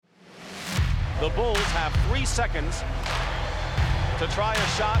The Bulls have 3 seconds to try a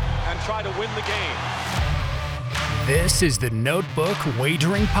shot and try to win the game. This is the Notebook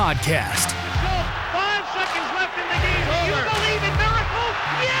Wagering Podcast. So 5 seconds left in the game. Do you believe in miracles?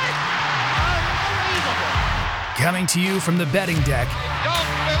 Yes! Unbelievable. Coming to you from the betting deck. Don't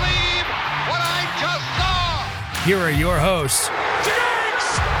believe what I just saw. Here are your hosts.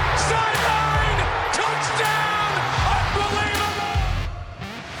 Diggs! Sideline! Touchdown! Unbelievable!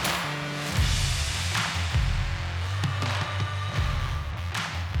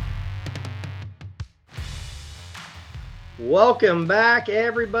 Welcome back,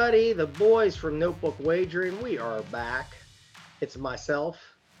 everybody. The boys from Notebook Wagering. We are back. It's myself,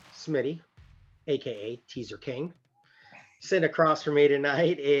 Smitty, a.k.a. Teaser King. Sitting across from me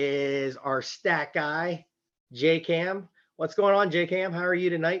tonight is our stat guy, J Kam. What's going on, J Kam? How are you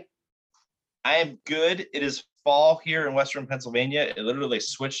tonight? I am good. It is fall here in Western Pennsylvania. It literally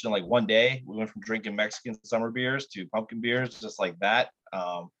switched in like one day. We went from drinking Mexican summer beers to pumpkin beers, just like that.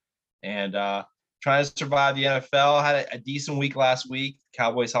 Trying to survive the NFL. Had a decent week last week.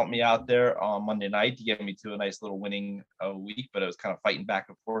 Cowboys helped me out there on Monday night to get me to a nice little winning week, but it was kind of fighting back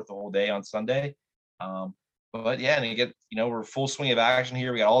and forth the whole day on Sunday. But yeah, and you get, we're full swing of action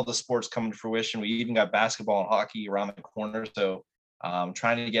here. We got all the sports coming to fruition. We even got basketball and hockey around the corner. So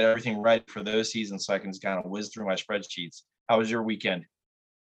trying to get everything right for those seasons so I can just kind of whiz through my spreadsheets. How was your weekend?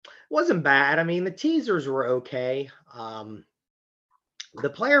 Wasn't bad. I mean, the teasers were okay. The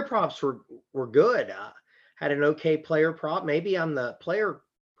player props were good. Had an okay player prop. Maybe I'm the player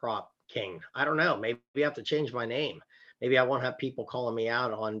prop king. I don't know. Maybe I have to change my name. Maybe I won't have people calling me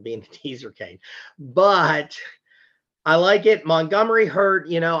out on being the teaser king. But I like it. Montgomery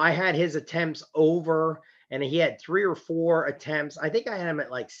hurt. I had his attempts over, and he had 3 or 4 attempts. I think I had him at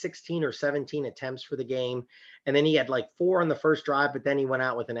like 16 or 17 attempts for the game. And then he had like 4 on the first drive, but then he went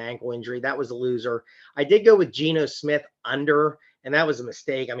out with an ankle injury. That was a loser. I did go with Geno Smith under, and that was a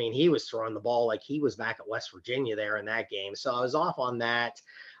mistake. I mean, he was throwing the ball like he was back at West Virginia there in that game. So I was off on that.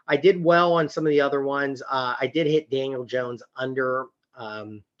 I did well on some of the other ones. I did hit Daniel Jones under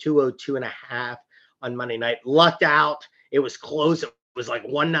 202.5 on Monday night. Lucked out. It was close. It was like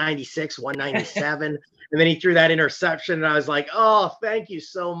 196, 197. And then he threw that interception, and I was like, oh, thank you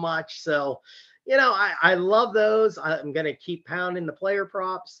so much. So, I love those. I'm going to keep pounding the player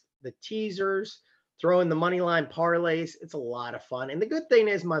props, the teasers, throwing the money line parlays. It's a lot of fun. And the good thing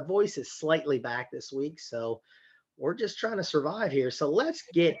is my voice is slightly back this week. So we're just trying to survive here. So let's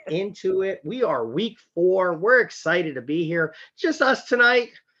get into it. We are week 4. We're excited to be here. Just us tonight.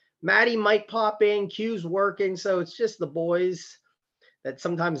 Maddie might pop in. Q's working. So it's just the boys that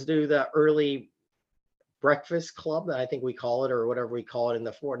sometimes do the early breakfast club that I think we call it, or whatever we call it in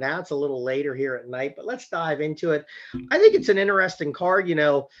the 4. Now it's a little later here at night, but let's dive into it. I think it's an interesting card.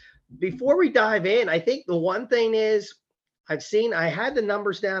 Before we dive in, I think the one thing is I had the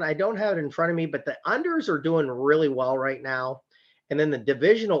numbers down. I don't have it in front of me, but the unders are doing really well right now. And then the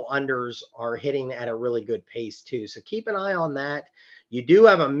divisional unders are hitting at a really good pace too. So keep an eye on that. You do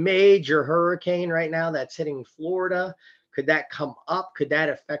have a major hurricane right now that's hitting Florida. Could that come up? Could that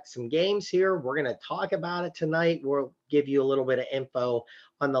affect some games here? We're going to talk about it tonight. We'll give you a little bit of info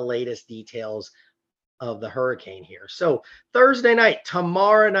on the latest details of the hurricane here. So Thursday night,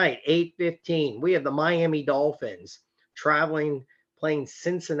 tomorrow night, 8:15, we have the Miami Dolphins playing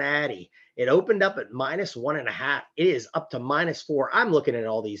Cincinnati. It opened up at -1.5. It is up to -4. I'm looking at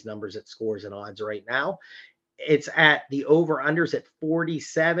all these numbers at scores and odds right now. It's at the over-unders at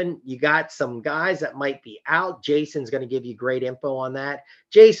 47. You got some guys that might be out. Jason's going to give you great info on that.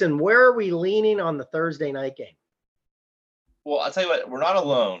 Jason, where are we leaning on the Thursday night game? Well, I'll tell you what, we're not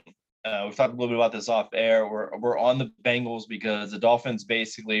alone. We've talked a little bit about this off air. We're on the Bengals because the Dolphins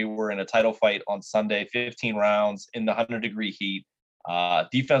basically were in a title fight on Sunday, 15 rounds in the 100-degree heat.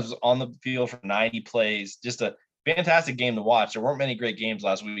 Defense was on the field for 90 plays. Just a fantastic game to watch. There weren't many great games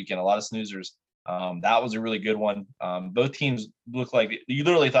last weekend, a lot of snoozers. That was a really good one. Both teams looked like you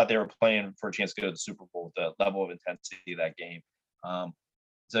literally thought they were playing for a chance to go to the Super Bowl with the level of intensity of that game.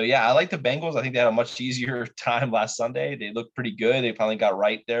 So, yeah, I like the Bengals. I think they had a much easier time last Sunday. They looked pretty good. They finally got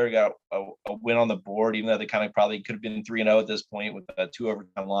right there, got a win on the board, even though they kind of probably could have been 3-0 at this point with 2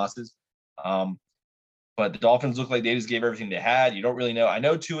 overtime losses. But the Dolphins look like they just gave everything they had. You don't really know. I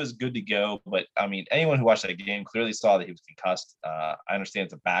know Tua is good to go, but, I mean, anyone who watched that game clearly saw that he was concussed. I understand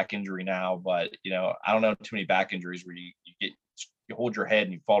it's a back injury now, but, I don't know too many back injuries where you hold your head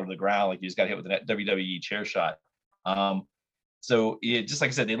and you fall to the ground like you just got hit with a WWE chair shot. So, just like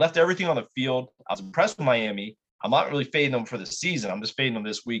I said, they left everything on the field. I was impressed with Miami. I'm not really fading them for the season. I'm just fading them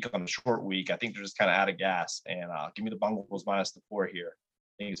this week on the short week. I think they're just kind of out of gas. And give me the Bengals -4 here.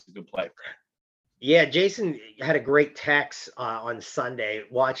 I think it's a good play. Yeah, Jason had a great text on Sunday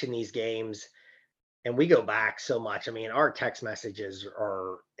watching these games, and we go back so much. I mean, our text messages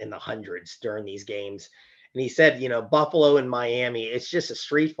are in the hundreds during these games. And he said, Buffalo and Miami, it's just a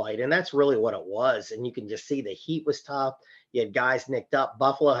street fight. And that's really what it was. And you can just see the heat was tough. You had guys nicked up.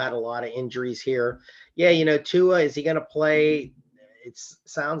 Buffalo had a lot of injuries here. Yeah, Tua, is he going to play? It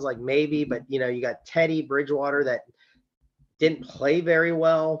sounds like maybe, but you got Teddy Bridgewater that didn't play very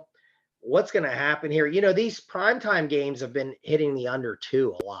well. What's going to happen here? These primetime games have been hitting the under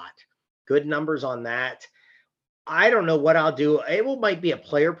two a lot. Good numbers on that. I don't know what I'll do. Might be a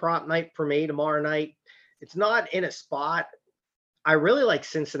player prop night for me tomorrow night. It's not in a spot. I really like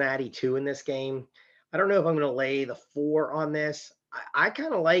Cincinnati too in this game. I don't know if I'm going to lay the 4 on this. I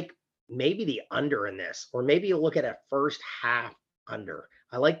kind of like maybe the under in this, or maybe you look at a first half under.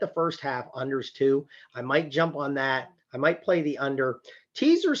 I like the first half unders too. I might jump on that. I might play the under.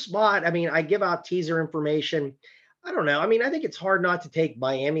 Teaser spot. I mean, I give out teaser information. I don't know. I mean, I think it's hard not to take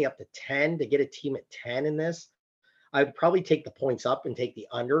Miami up to 10 to get a team at 10 in this. I'd probably take the points up and take the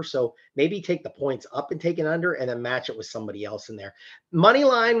under. So maybe take the points up and take an under and then match it with somebody else in there. Money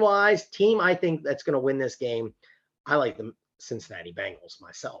line wise, team I think that's going to win this game. I like the Cincinnati Bengals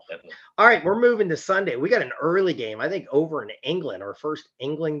myself. Definitely. All right, we're moving to Sunday. We got an early game, I think, over in England, our first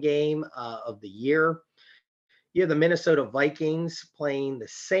England game of the year. You have the Minnesota Vikings playing the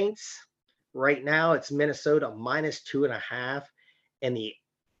Saints. Right now, it's Minnesota -2.5, and the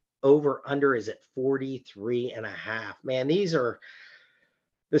over under is at 43.5. Man, these are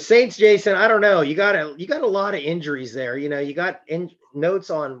the Saints, Jason. I don't know. You got a lot of injuries there. You got notes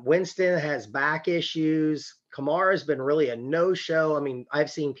on Winston has back issues. Kamara's been really a no-show. I mean, I've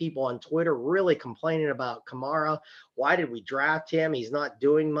seen people on Twitter really complaining about Kamara. Why did we draft him? He's not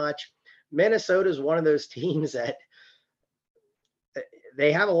doing much. Minnesota is one of those teams that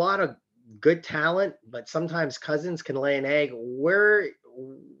they have a lot of good talent, but sometimes Cousins can lay an egg. Where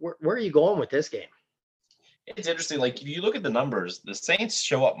are you going with this game? It's interesting. Like, if you look at the numbers, the Saints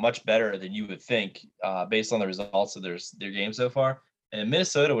show up much better than you would think based on the results of their game so far. And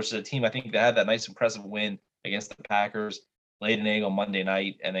Minnesota, which is a team I think that had that nice impressive win against the Packers, laid an egg on Monday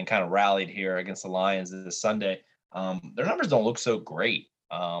night, and then kind of rallied here against the Lions this Sunday. Their numbers don't look so great.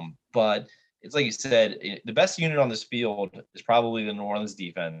 But it's like you said, the best unit on this field is probably the New Orleans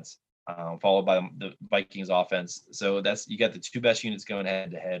defense, followed by the Vikings offense. So you got the two best units going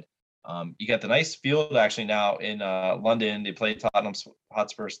head to head. You got the nice field actually now in London. They play Tottenham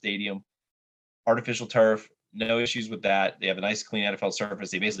Hotspur Stadium, artificial turf, no issues with that. They have a nice clean NFL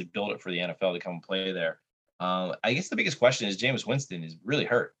surface. They basically built it for the NFL to come and play there. I guess the biggest question is Jameis Winston is really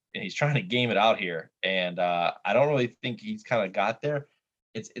hurt, and he's trying to game it out here. And I don't really think he's kind of got there.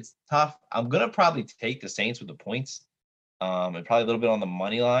 It's tough. I'm gonna probably take the Saints with the points, and probably a little bit on the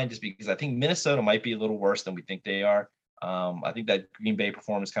money line, just because I think Minnesota might be a little worse than we think they are. I think that Green Bay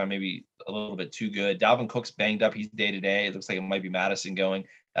performance kind of maybe a little bit too good. Dalvin Cook's banged up. He's day to day. It looks like it might be Madison going.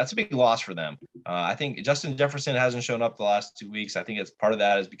 That's a big loss for them. I think Justin Jefferson hasn't shown up the last 2 weeks. I think it's part of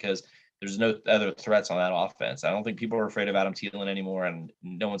that is because there's no other threats on that offense. I don't think people are afraid of Adam Thielen anymore, and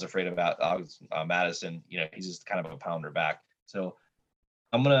no one's afraid about Madison. He's just kind of a pounder back. So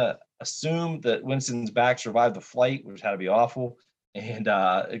I'm going to assume that Winston's back survived the flight, which had to be awful. And it's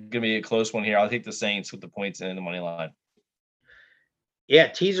going to be a close one here. I'll take the Saints with the points and the money line. Yeah,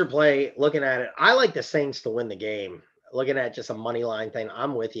 teaser play, looking at it. I like the Saints to win the game. Looking at just a money line thing,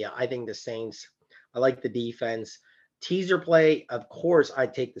 I'm with you. I think the Saints, I like the defense. Teaser play, of course,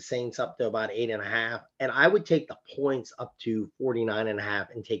 I'd take the Saints up to about 8.5. And I would take the points up to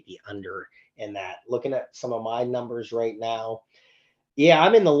 49.5 and take the under in that. Looking at some of my numbers right now. Yeah,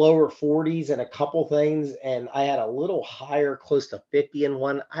 I'm in the lower 40s and a couple things, and I had a little higher, close to 50 in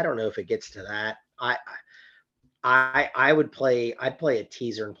one. I don't know if it gets to that. I'd play a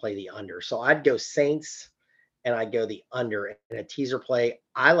teaser and play the under. So I'd go Saints and I'd go the under in a teaser play.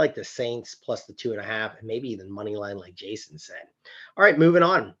 I like the Saints plus the 2.5 and maybe even money line like Jason said. All right, moving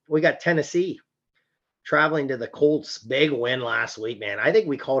on. We got Tennessee traveling to the Colts. Big win last week, man. I think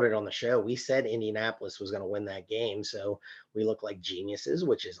we called it on the show. We said Indianapolis was going to win that game. So we look like geniuses,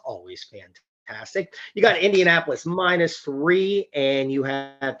 which is always fantastic. You got Indianapolis -3 and you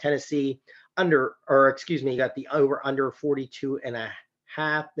have Tennessee you got the over under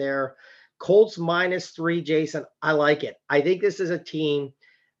 42.5 there. Colts -3, Jason. I like it. I think this is a team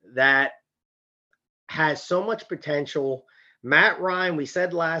that has so much potential. Matt Ryan, we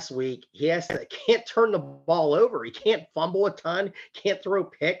said last week, can't turn the ball over. He can't fumble a ton, can't throw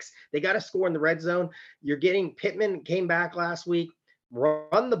picks. They got to score in the red zone. You're getting Pittman came back last week,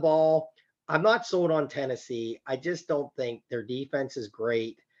 run the ball. I'm not sold on Tennessee. I just don't think their defense is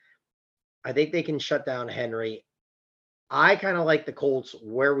great. I think they can shut down Henry. I kind of like the Colts.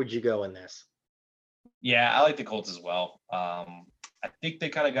 Where would you go in this? Yeah, I like the Colts as well. I think they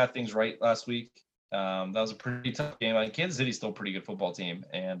kind of got things right last week. That was a pretty tough game. Kansas City's still a pretty good football team,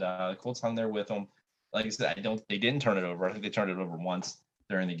 and the Colts hung there with them. Like I said, they didn't turn it over. I think they turned it over once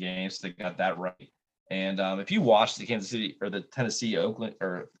during the game, so they got that right. And if you watched the Kansas City or the Tennessee Oakland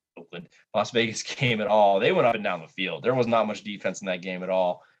Las Vegas game at all, they went up and down the field. There was not much defense in that game at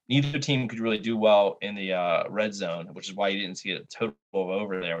all. Neither team could really do well in the red zone, which is why you didn't see a total of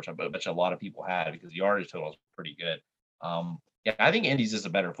over there, which I bet you a lot of people had because the yardage total is pretty good. Yeah, I think Indy's just a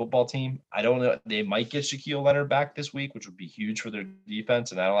better football team. I don't know. They might get Shaquille Leonard back this week, which would be huge for their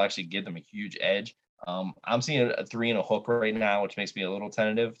defense, and that'll actually give them a huge edge. I'm seeing a 3 and a hook right now, which makes me a little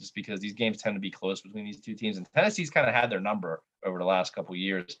tentative just because these games tend to be close between these two teams. And Tennessee's kind of had their number over the last couple of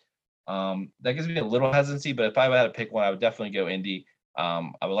years. That gives me a little hesitancy, but if I had to pick one, I would definitely go Indy.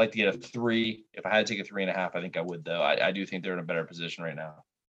 I would like to get a 3. If I had to take a 3.5, I think I would, though. I do think they're in a better position right now.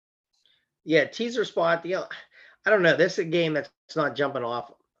 Yeah, teaser spot. I don't know. This is a game that's not jumping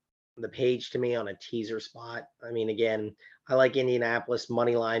off the page to me on a teaser spot. I mean, again, I like Indianapolis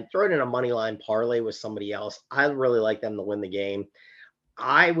money line. Throw it in a money line parlay with somebody else. I really like them to win the game.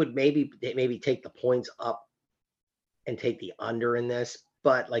 I would maybe take the points up and take the under in this.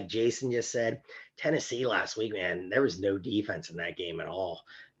 But like Jason just said, Tennessee last week, man, there was no defense in that game at all.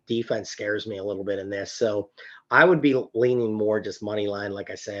 Defense scares me a little bit in this. So I would be leaning more just money line,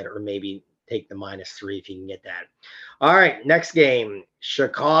 like I said, or maybe take the -3 if you can get that. All right, next game,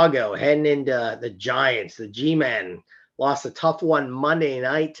 Chicago heading into the Giants. The G-Men lost a tough one Monday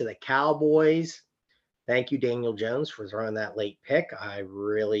night to the Cowboys. Thank you, Daniel Jones, for throwing that late pick. I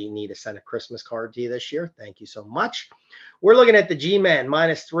really need to send a Christmas card to you this year. Thank you so much. We're looking at the G-Men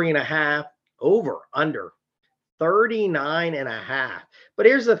 -3.5, over, under 39.5. But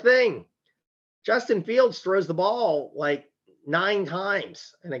here's the thing. Justin Fields throws the ball like 9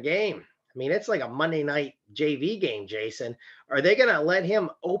 times in a game. I mean, it's like a Monday night JV game, Jason. Are they going to let him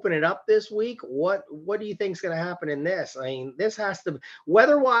open it up this week? What do you think is going to happen in this? I mean, this has to,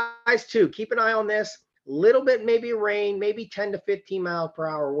 weather-wise too, keep an eye on this. Little bit maybe rain, maybe 10 to 15 mile per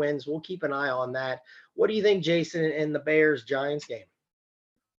hour winds. We'll keep an eye on that. What do you think, Jason, in the Bears-Giants game?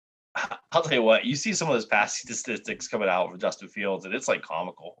 I'll tell you what, you see some of those passing statistics coming out of Justin Fields, and it's like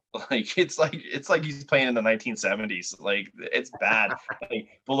comical. It's like he's playing in the 1970s. Like, it's bad. Like,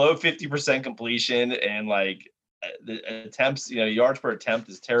 below 50% completion, and like the attempts, yards per attempt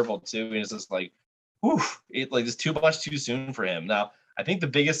is terrible too. And it's just like, it's too much too soon for him. Now, I think the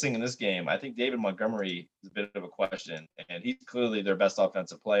biggest thing in this game, I think David Montgomery is a bit of a question, and he's clearly their best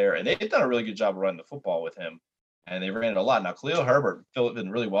offensive player, and they've done a really good job of running the football with him. And they ran it a lot. Now, Khalil Herbert filled in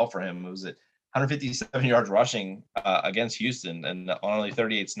really well for him. It was at 157 yards rushing against Houston and on only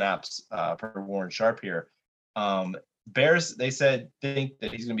 38 snaps per Warren Sharp here. Bears, they think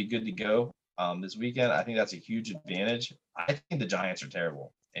that he's going to be good to go this weekend. I think that's a huge advantage. I think the Giants are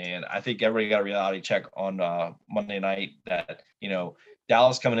terrible. And I think everybody got a reality check on Monday night that,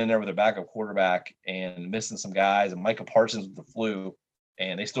 Dallas coming in there with their backup quarterback and missing some guys, and Micah Parsons with the flu,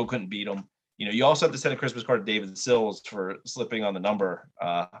 and they still couldn't beat them. You also have to send a Christmas card to David Sills for slipping on the number,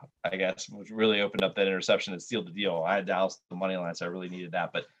 I guess, which really opened up that interception and sealed the deal. I had Dallas the money line, so I really needed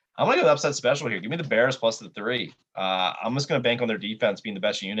that. But I'm going to go upset special here. Give me the Bears plus the 3. I'm just going to bank on their defense being the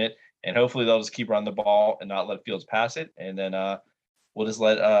best unit, and hopefully they'll just keep running the ball and not let Fields pass it. And then we'll just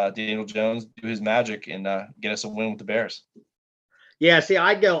let Daniel Jones do his magic and get us a win with the Bears. Yeah, see,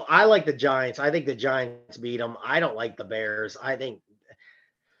 I like the Giants. I think the Giants beat them. I don't like the Bears. I think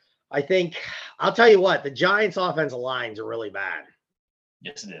I'll tell you what, the Giants' offensive lines are really bad.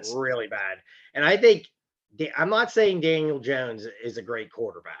 Yes, it is. Really bad. And I think, I'm not saying Daniel Jones is a great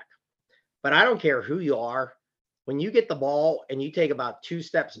quarterback, but I don't care who you are. When you get the ball and you take about 2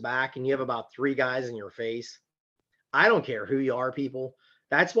 steps back and you have about 3 guys in your face, I don't care who you are, people.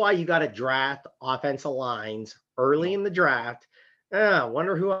 That's why you got to draft offensive lines early in the draft. I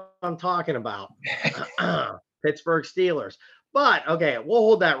wonder who I'm talking about. Pittsburgh Steelers. But, okay, we'll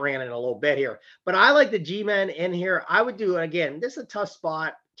hold that rant in a little bit here. But I like the G-Men in here. I would do it again. This is a tough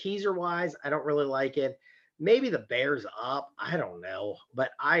spot. Teaser-wise, I don't really like it. Maybe the Bears up. I don't know.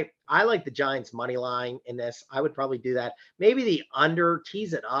 But I like the Giants' money line in this. I would probably do that. Maybe the under,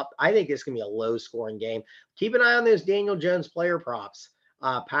 tease it up. I think it's going to be a low-scoring game. Keep an eye on those Daniel Jones player props,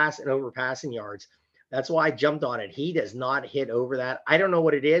 pass and over passing yards. That's why I jumped on it. He does not hit over that. I don't know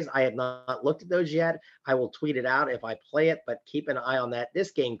what it is. I have not looked at those yet. I will tweet it out if I play it, but keep an eye on that.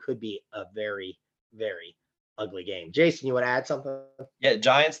 This game could be a very, very ugly game. Jason, you want to add something? Yeah,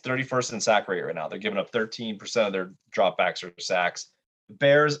 Giants 31st in sack rate right now. They're giving up 13% of their dropbacks or sacks. The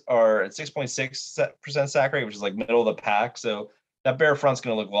Bears are at 6.6% sack rate, which is like middle of the pack. So that Bear front's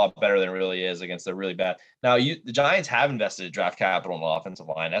going to look a lot better than it really is against the really bad. Now, the Giants have invested draft capital in the offensive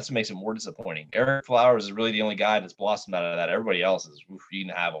line. That's what makes it more disappointing. Eric Flowers is really the only guy that's blossomed out of that. Everybody else is, you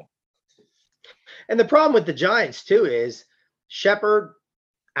can have them. And the problem with the Giants, too, is Shepard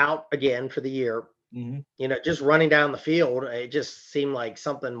out again for the year. Mm-hmm. Just running down the field, it just seemed like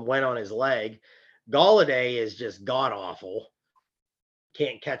something went on his leg. Galladay is just god-awful.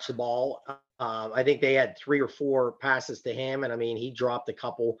 Can't catch the ball. I think they had 3 or 4 passes to him, and, he dropped a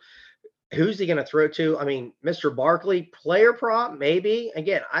couple. Who's he going to throw to? Mr. Barkley, player prop, maybe.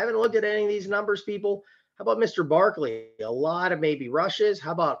 Again, I haven't looked at any of these numbers, people. How about Mr. Barkley? A lot of maybe rushes.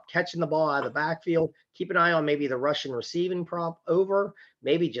 How about catching the ball out of the backfield? Keep an eye on maybe the Russian receiving prop over.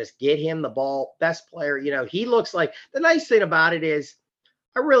 Maybe just get him the ball. Best player. He looks like – the nice thing about it is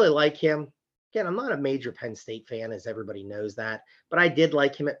I really like him. Again, I'm not a major Penn State fan, as everybody knows that, but I did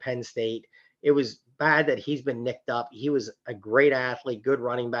like him at Penn State. It was bad that he's been nicked up. He was a great athlete, good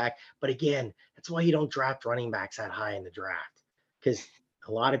running back. But again, that's why you don't draft running backs that high in the draft, because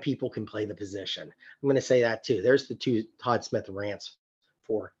a lot of people can play the position. I'm going to say that too. There's the 2 Todd Smith rants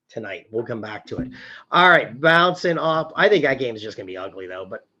for tonight. We'll come back to it. All right, bouncing off. I think that game is just going to be ugly, though,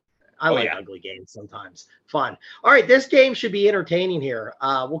 but I like ugly games sometimes. Fun. All right, this game should be entertaining here.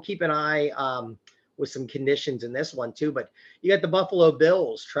 We'll keep an eye with some conditions in this one too, but you got the Buffalo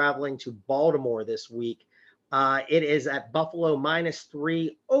Bills traveling to Baltimore this week. It is at Buffalo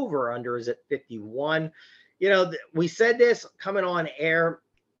 -3. Over under is at 51. We said this coming on air.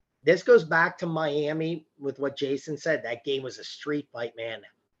 This goes back to Miami with what Jason said. That game was a street fight, man.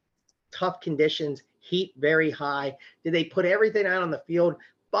 Tough conditions, heat very high. Did they put everything out on the field?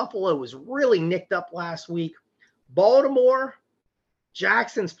 Buffalo was really nicked up last week. Baltimore,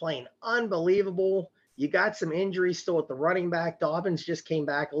 Jackson's playing unbelievable. You got some injuries still at the running back. Dobbins just came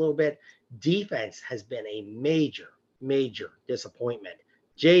back a little bit. Defense has been a major, major disappointment.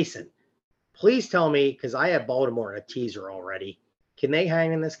 Jason, please tell me, because I have Baltimore in a teaser already. Can they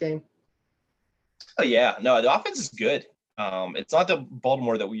hang in this game? Oh, yeah. No, the offense is good. It's not the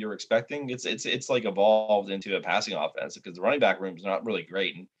Baltimore that we were expecting. It's like evolved into a passing offense because the running back room is not really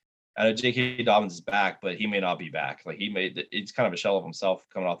great. And I know J.K. Dobbins is back, but he may not be back. Like it's kind of a shell of himself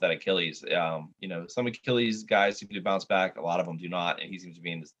coming off that Achilles. Some Achilles guys seem to bounce back. A lot of them do not, and he seems to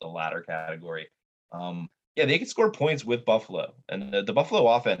be in the latter category. They can score points with Buffalo, and the Buffalo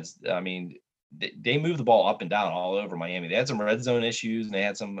offense. They move the ball up and down all over Miami. They had some red zone issues and they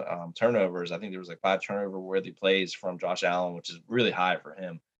had some turnovers. I think there was like 5 turnover-worthy plays from Josh Allen, which is really high for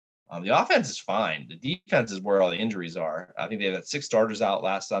him. The offense is fine. The defense is where all the injuries are. I think they had 6 starters out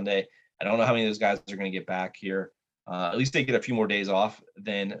last Sunday. I don't know how many of those guys are going to get back here. At least they get a few more days off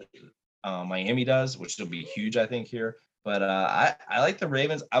than Miami does, which will be huge, I think, here. But I like the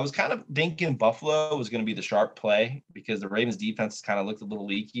Ravens. I was kind of thinking Buffalo was going to be the sharp play because the Ravens defense kind of looked a little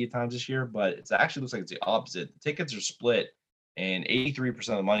leaky at times this year, but it actually looks like it's the opposite. The tickets are split, and 83%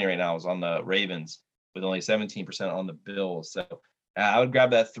 of the money right now is on the Ravens with only 17% on the Bills. So I would grab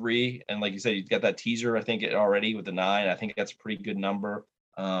that 3. And like you said, you got that teaser, I think, already with the 9. I think that's a pretty good number.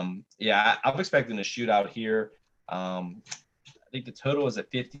 I'm expecting a shootout here. I think the total is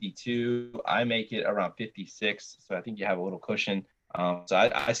at 52. I make it around 56. So I think you have a little cushion. So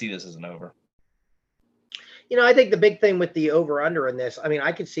I see this as an over. I think the big thing with the over-under in this,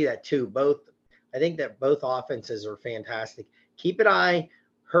 I could see that too. I think that both offenses are fantastic. Keep an eye.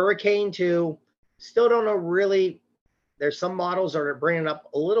 Hurricane too. Still don't know really. There's some models that are bringing up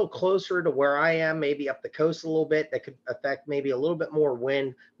a little closer to where I am, maybe up the coast a little bit. That could affect maybe a little bit more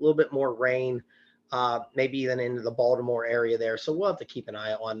wind, a little bit more rain. Maybe even into the Baltimore area there. So we'll have to keep an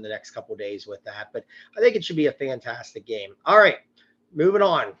eye on the next couple of days with that. But I think it should be a fantastic game. All right, moving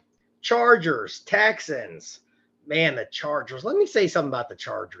on. Chargers, Texans. Man, the Chargers. Let me say something about the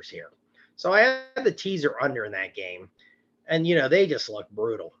Chargers here. So I had the teaser under in that game. And, they just look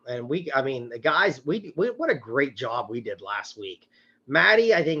brutal. And the guys, we what a great job we did last week.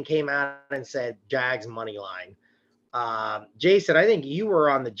 Maddie, I think, came out and said Jags money line. Jason, I think you were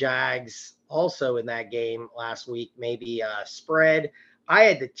on the Jags also in that game last week, maybe spread. I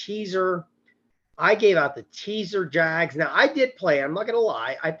had the teaser. I gave out the teaser Jags. Now, I did play, I'm not going to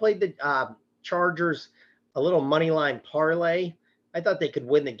lie. I played the Chargers, a little money line parlay. I thought they could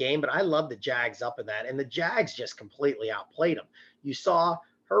win the game, but I love the Jags up in that. And the Jags just completely outplayed them. You saw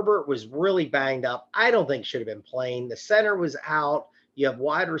Herbert was really banged up. I don't think should have been playing. The center was out. You have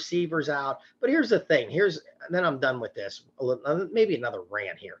wide receivers out. But here's the thing. And then I'm done with this. Maybe another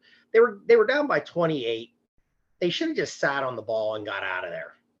rant here. They were down by 28. They should have just sat on the ball and got out of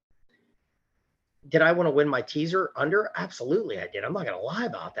there. Did I want to win my teaser under? Absolutely, I did. I'm not going to lie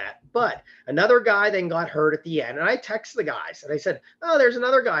about that. But another guy then got hurt at the end, and I texted the guys and I said, "Oh, there's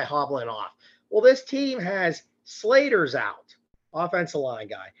another guy hobbling off." Well, this team has Slater's out, offensive line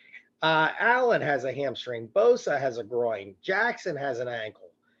guy. Allen has a hamstring. Bosa has a groin. Jackson has an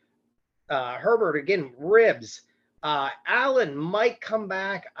ankle. Herbert again, ribs. Allen might come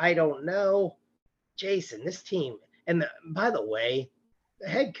back. I don't know. Jason, this team, and by the way, the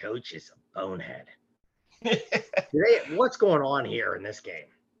head coach is a bonehead. What's going on here in this game?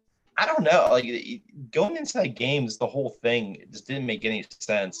 I don't know. Like going inside games, the whole thing just didn't make any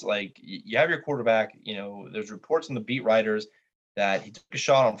sense. Like you have your quarterback, there's reports in the beat writers that he took a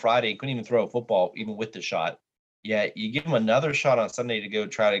shot on Friday, he couldn't even throw a football, even with the shot. Yeah, you give him another shot on Sunday to go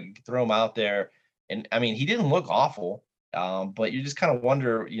try to throw him out there. And I mean, he didn't look awful, but you just kind of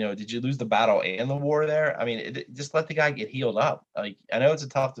wonder, did you lose the battle and the war there? I mean, just let the guy get healed up. Like I know it's a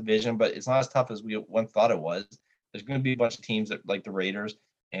tough division, but it's not as tough as we once thought it was. There's going to be a bunch of teams that like the Raiders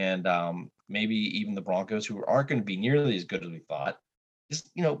and maybe even the Broncos who aren't going to be nearly as good as we thought. Just,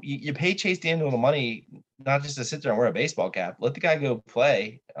 you pay Chase Daniel the money, not just to sit there and wear a baseball cap. Let the guy go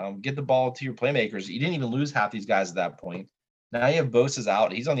play, get the ball to your playmakers. You didn't even lose half these guys at that point. Now you have Bosa's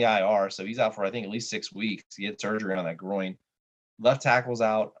out. He's on the IR, so he's out for, I think, at least 6 weeks. He had surgery on that groin. Left tackle's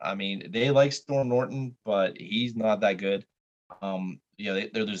out. I mean, they like Storm Norton, but he's not that good. They're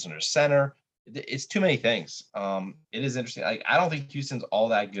losing their center. It's too many things. It is interesting. I don't think Houston's all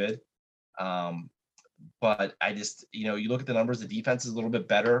that good. But I just, you look at the numbers, the defense is a little bit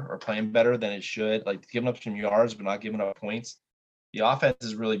better or playing better than it should, like giving up some yards, but not giving up points. The offense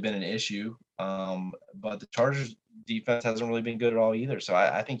has really been an issue. But the Chargers defense hasn't really been good at all either. So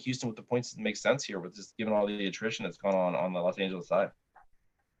I think Houston with the points makes sense here with just given all the attrition that's gone on the Los Angeles side.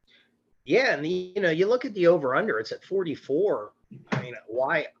 Yeah. And you look at the over under, it's at 44. I mean,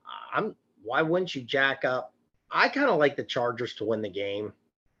 why wouldn't you jack up? I kind of like the Chargers to win the game.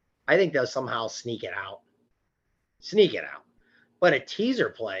 I think they'll somehow sneak it out. But a teaser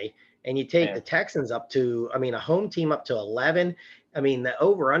play, and you take the Texans up to, a home team up to 11. I mean, the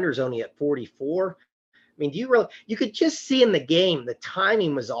over-under is only at 44. I mean, you could just see in the game, the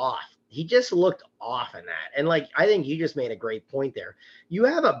timing was off. He just looked off in that. And, I think you just made a great point there. You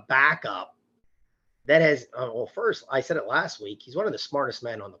have a backup that has, first, I said it last week, he's one of the smartest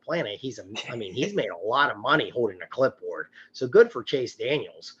men on the planet. He's made a lot of money holding a clipboard. So good for Chase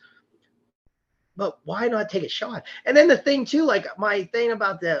Daniels. But why not take a shot? And then the thing too, my thing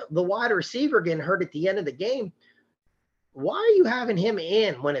about the wide receiver getting hurt at the end of the game, why are you having him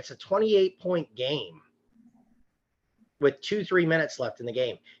in when it's a 28-point game with 2-3 minutes left in the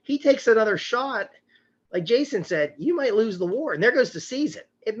game? He takes another shot. Like Jason said, you might lose the war, and there goes the season.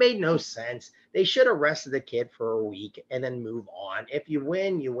 It made no sense. They should have rested the kid for a week and then move on. If you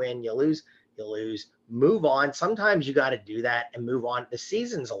win, you win. You lose, you lose. Move on. Sometimes you got to do that and move on. The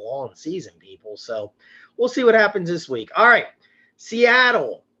season's a long season, people. So we'll see what happens this week. All right.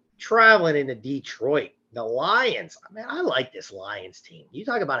 Seattle traveling into Detroit. The Lions. Man, I like this Lions team. You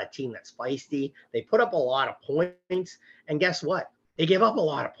talk about a team that's feisty. They put up a lot of points. And guess what? They give up a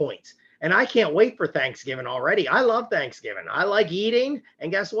lot of points. And I can't wait for Thanksgiving already. I love Thanksgiving. I like eating.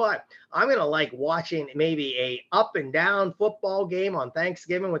 And guess what? I'm going to like watching maybe a up and down football game on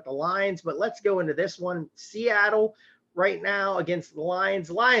Thanksgiving with the Lions. But let's go into this one. Seattle right now against the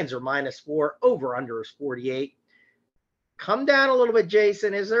Lions. Lions are -4. Over under is 48. Come down a little bit,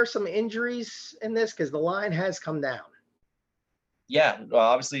 Jason. Is there some injuries in this? Because the line has come down. Yeah,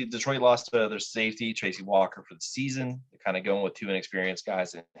 obviously Detroit lost their safety, Tracy Walker, for the season. They're kind of going with 2 inexperienced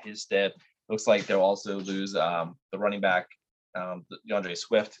guys in his stead. Looks like they'll also lose the running back, DeAndre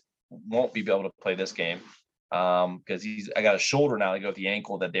Swift. Won't be able to play this game because I got a shoulder now to go with the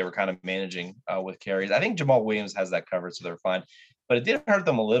ankle that they were kind of managing with carries. I think Jamal Williams has that covered, so they're fine. But it did hurt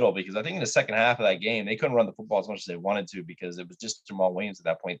them a little because I think in the second half of that game, they couldn't run the football as much as they wanted to because it was just Jamal Williams at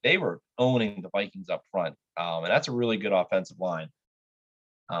that point. They were owning the Vikings up front, and that's a really good offensive line.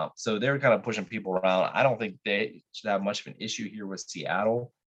 So they're kind of pushing people around. I don't think they should have much of an issue here with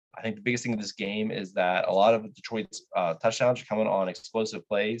Seattle. I think the biggest thing in this game is that a lot of Detroit's touchdowns are coming on explosive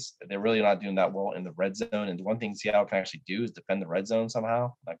plays. They're really not doing that well in the red zone. And the one thing Seattle can actually do is defend the red zone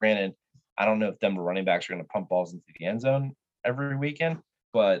somehow. Granted, I don't know if them running backs are going to pump balls into the end zone every weekend,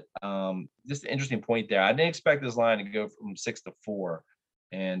 but just an interesting point there. I didn't expect this line to go from 6-4.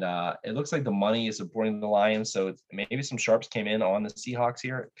 And it looks like the money is supporting the Lions. So maybe some sharps came in on the Seahawks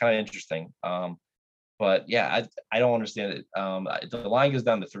here. Kind of interesting. But yeah, I don't understand it. The line goes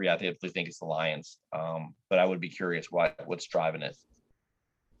down to 3. I definitely think it's the Lions. But I would be curious what's driving it.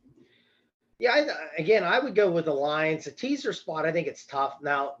 Yeah, I would go with the Lions. A teaser spot, I think it's tough.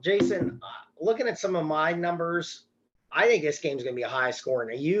 Now, Jason, looking at some of my numbers, I think this game's going to be a high scoring.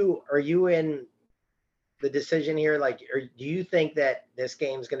 Are you in the decision here? Like, or do you think that this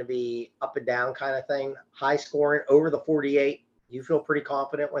game's going to be up and down kind of thing, high scoring over the 48? You feel pretty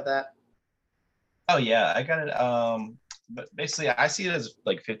confident with that? Oh yeah, I got it. But basically, I see it as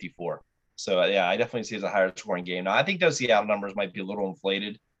like 54. So yeah, I definitely see it as a higher scoring game. Now, I think those Seattle numbers might be a little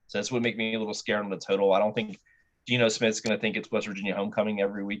inflated, so that's what make me a little scared on the total. I don't think Geno Smith's going to think it's West Virginia homecoming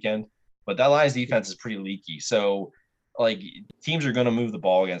every weekend, but that Lions defense is pretty leaky. So like teams are going to move the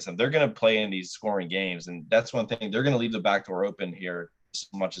ball against them. They're going to play in these scoring games, and that's one thing. They're going to leave the back door open here as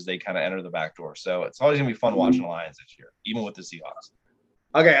much as they kind of enter the back door. So it's always going to be fun watching the Lions this year, even with the Seahawks.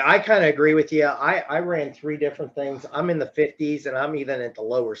 Okay, I kind of agree with you. I ran 3 different things. I'm in the 50s, and I'm even at the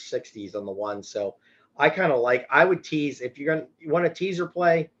lower 60s on the one. So I kind of like, I would tease if you want a teaser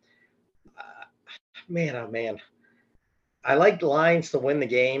play. Man, oh man, I like the Lions to win the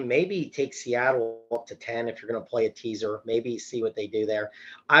game. Maybe take Seattle up to 10 if you're going to play a teaser. Maybe see what they do there.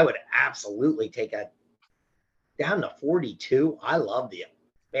 I would absolutely take that down to 42. I love the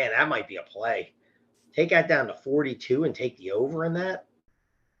man. That might be a play. Take that down to 42 and take the over in that.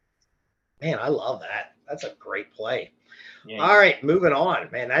 Man, I love that. That's a great play. Yeah. All right, moving on.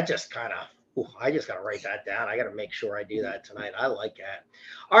 Man, that just kind of, I just got to write that down. I got to make sure I do that tonight. I like that.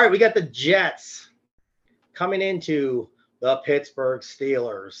 All right, we got the Jets coming into the Pittsburgh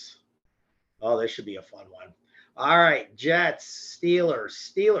Steelers. Oh, this should be a fun one. All right, Jets,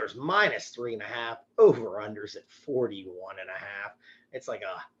 Steelers minus 3.5, over-unders at 41.5. It's like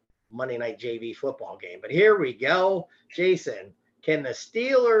a Monday night JV football game. But here we go. Jason, can the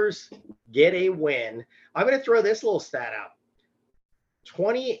Steelers get a win? I'm going to throw this little stat out.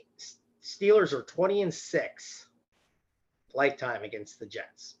 Steelers are 20-6 lifetime against the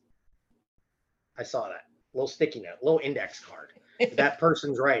Jets. I saw that. Little sticky note, little index card. That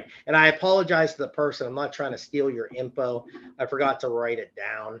person's right. And I apologize to the person. I'm not trying to steal your info. I forgot to write it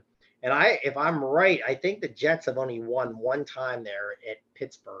down. And if I'm right, I think the Jets have only won one time there at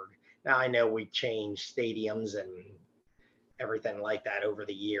Pittsburgh. Now, I know we changed stadiums and everything like that over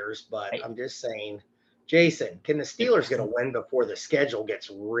the years, but I'm just saying, Jason, can the Steelers get a win before the schedule gets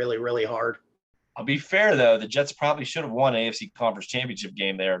really, really hard? I'll be fair, though. The Jets probably should have won an AFC Conference Championship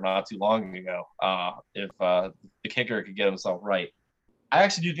game there not too long ago if the kicker could get himself right. I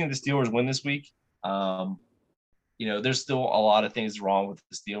actually do think the Steelers win this week. There's still a lot of things wrong with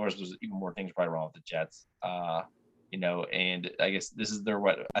the Steelers. There's even more things probably wrong with the Jets. And I guess this is their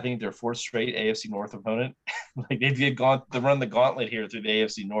their 4th straight AFC North opponent. Like they run the gauntlet here through the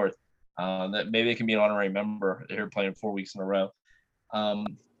AFC North. That maybe they can be an honorary member. They're playing 4 weeks in a row.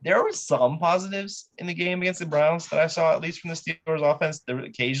 There were some positives in the game against the Browns that I saw, at least from the Steelers offense. There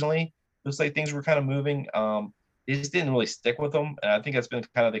occasionally looks like things were kind of moving. They just didn't really stick with them. And I think that's been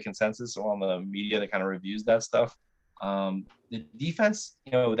kind of the consensus on the media that kind of reviews that stuff. The defense,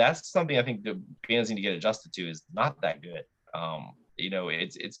 that's something I think the fans need to get adjusted to, is not that good.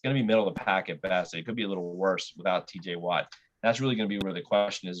 It's going to be middle of the pack at best. It could be a little worse without TJ Watt. That's really going to be where the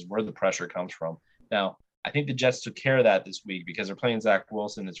question is, where the pressure comes from. Now, I think the Jets took care of that this week because they're playing Zach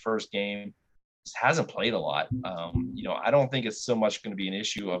Wilson his first game. Just hasn't played a lot. I don't think it's so much going to be an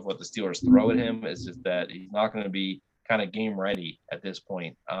issue of what the Steelers throw at him. It's just that he's not going to be kind of game ready at this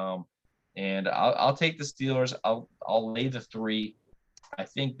point. And I'll take the Steelers. I'll lay the 3. I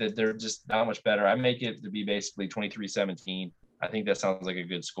think that they're just not much better. I make it to be basically 23-17. I think that sounds like a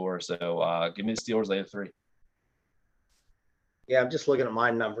good score. So give me the Steelers, lay the 3. Yeah, I'm just looking at my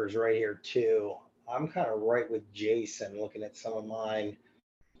numbers right here too. I'm kind of right with Jason looking at some of mine.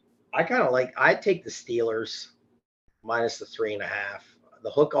 I'd take the Steelers minus the 3.5. The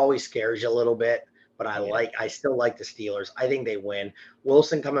hook always scares you a little bit, but I still like the Steelers. I think they win.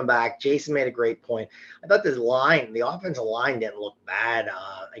 Wilson coming back. Jason made a great point. I thought the offensive line didn't look bad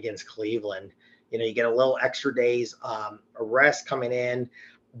against Cleveland. You get a little extra days, a rest coming in.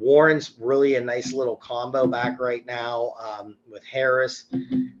 Warren's really a nice little combo back right now with Harris.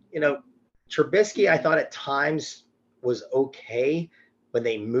 Trubisky, I thought at times was okay when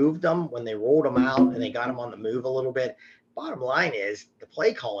they moved him, when they rolled him out and they got him on the move a little bit. Bottom line is the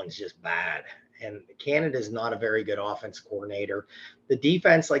play calling is just bad. And Canada's not a very good offense coordinator. The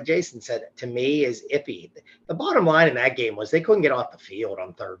defense, like Jason said, to me is iffy. The bottom line in that game was they couldn't get off the field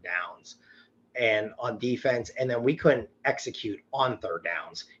on 3rd downs and on defense, and then we couldn't execute on 3rd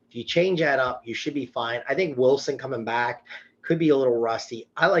downs. If you change that up, you should be fine. I think Wilson coming back could be a little rusty.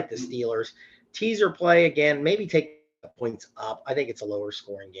 I like the Steelers. Teaser play again, maybe take the points up. I think it's a lower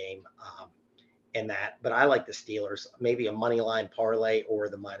scoring game in that, but I like the Steelers, maybe a money line parlay or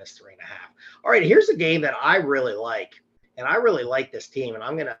the minus 3.5. All right, here's a game that I really like, and I really like this team, and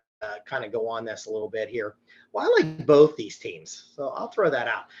I'm going to kind of go on this a little bit here. Well, I like both these teams, so I'll throw that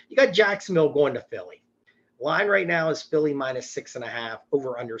out. You got Jacksonville going to Philly. Line right now is Philly -6.5.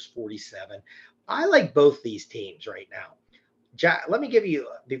 Over unders 47. I like both these teams right now. Let me give you,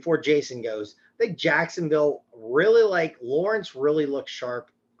 before Jason goes, I think Jacksonville really like Lawrence really looked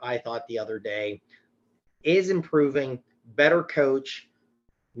sharp, I thought, the other day. Is improving, better coach,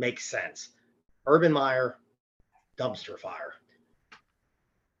 makes sense. Urban Meyer, dumpster fire.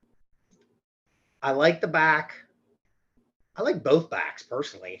 I like the back. I like both backs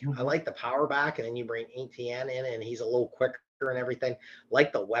personally. I like the power back, and then you bring Etienne in, and he's a little quicker and everything.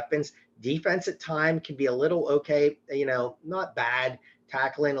 Like the weapons. Defense at time can be a little okay, not bad.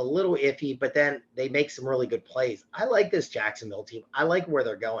 Tackling a little iffy, but then they make some really good plays. I like this Jacksonville team. I like where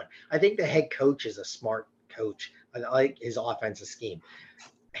they're going. I think the head coach is a smart coach. I like his offensive scheme.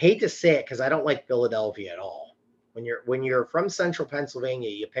 I hate to say it because I don't like Philadelphia at all. When you're from Central Pennsylvania,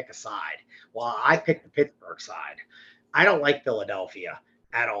 you pick a side. Well, I pick the Pittsburgh side. I don't like Philadelphia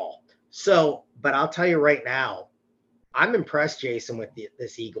at all. So, but I'll tell you right now, I'm impressed, Jason, with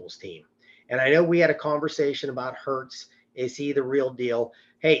this Eagles team. And I know we had a conversation about Hurts. Is he the real deal?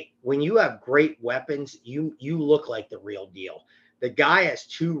 Hey, when you have great weapons, you look like the real deal. The guy has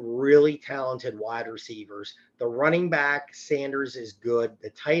two really talented wide receivers. The running back, Sanders, is good.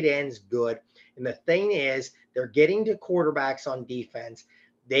 The tight end's good. And the thing is, they're getting to quarterbacks on defense.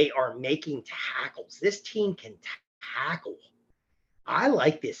 They are making tackles. This team can tackle. I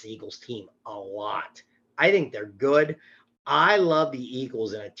like this Eagles team a lot. I think they're good. I love the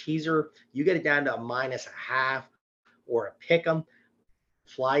Eagles in a teaser. You get it down to a -0.5 or a pick 'em.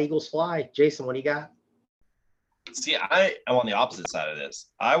 Fly, Eagles, fly. Jason, what do you got? See, I am on the opposite side of this.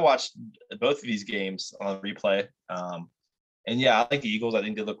 I watched both of these games on replay. And yeah, I like the Eagles. I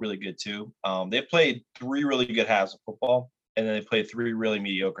think they look really good too. They've played 3 really good halves of football, and then they played 3 really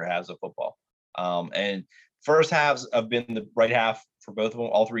mediocre halves of football. And first halves have been the right half for both of them,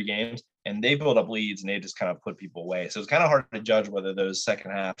 all 3 games, and they built up leads and they just kind of put people away. So it's kind of hard to judge whether those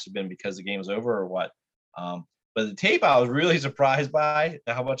second halves have been because the game was over or what. But the tape I was really surprised by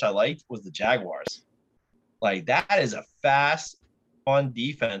how much I liked was the Jaguars. Like, that is a fast, fun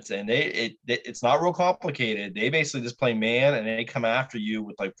defense, and it's not real complicated. They basically just play man, and they come after you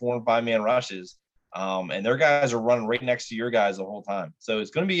with like 4 and 5 man rushes. And their guys are running right next to your guys the whole time. So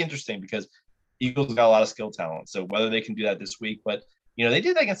it's going to be interesting because Eagles got a lot of skill talent. So whether they can do that this week, but they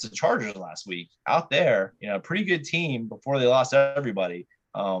did that against the Chargers last week out there. A pretty good team before they lost everybody.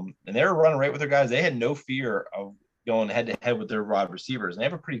 And they were running right with their guys. They had no fear of going head to head with their wide receivers. And they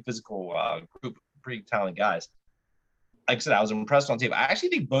have a pretty physical group, pretty talented guys. Like I said, I was impressed on tape. I actually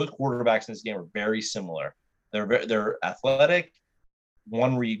think both quarterbacks in this game are very similar. They're athletic,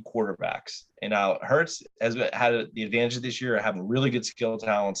 one-read quarterbacks. And now Hurts has had the advantage this year of having really good skill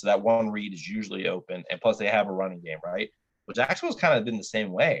talent, so that one read is usually open. And plus, they have a running game, right? But Jacksonville's kind of been the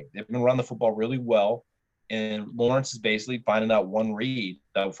same way. They've been running the football really well, and Lawrence is basically finding out one read,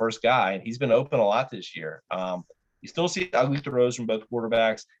 that first guy, and he's been open a lot this year. You still see ugly throws from both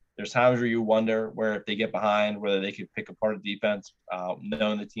quarterbacks. There's times where you wonder where if they get behind, whether they could pick apart the defense,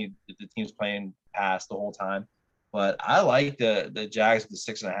 knowing the team's playing pass the whole time. But I like the Jags with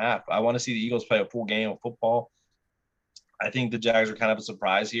the 6.5. I want to see the Eagles play a full game of football. I think the Jags are kind of a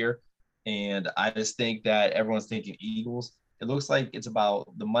surprise here. And I just think that everyone's thinking Eagles. It looks like it's about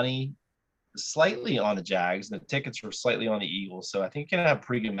the money slightly on the Jags. The tickets are slightly on the Eagles. So I think you're going to have a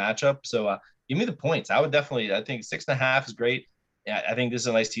pretty good matchup. So give me the points. I think 6.5 is great. Yeah, I think this is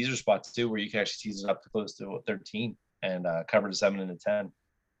a nice teaser spot too, where you can actually tease it up to close to 13 and cover the 7 and the 10.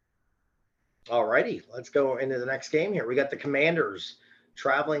 All righty, let's go into the next game here. We got the Commanders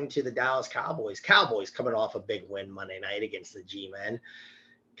traveling to the Dallas Cowboys. Cowboys coming off a big win Monday night against the G-Men.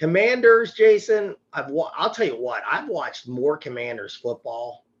 Commanders, Jason, I'll tell you what, I've watched more Commanders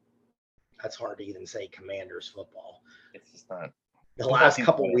football. That's hard to even say Commanders football. It's just not. The last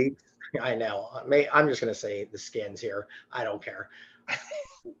couple of weeks. I know. I'm just going to say the Skins here. I don't care.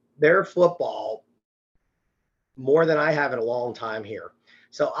 Their football more than I have in a long time here.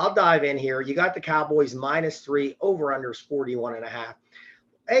 So I'll dive in here. You got the Cowboys -3, over-unders 41.5.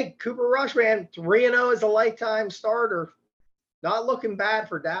 Hey, Cooper Rush, man, 3-0 is a lifetime starter. Not looking bad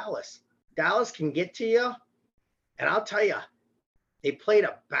for Dallas. Dallas can get to you. And I'll tell you, they played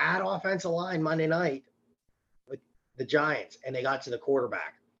a bad offensive line Monday night with the Giants, and they got to the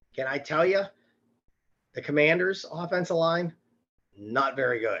quarterback. Can I tell you, the Commanders' offensive line, not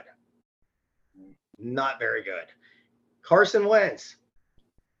very good. Not very good. Carson Wentz,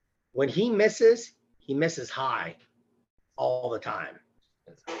 when he misses high all the time.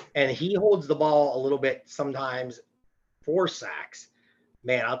 And he holds the ball a little bit sometimes, 4 sacks.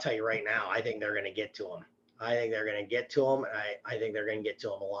 Man, I'll tell you right now, I think they're going to get to him. I think they're going to get to him, and I think they're going to get to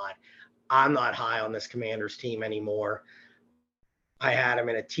him a lot. I'm not high on this Commanders team anymore. I had them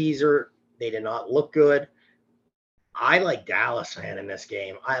in a teaser. They did not look good. I like Dallas, man, in this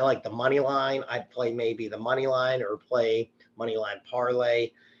game. I like the money line. I'd play maybe the money line or play money line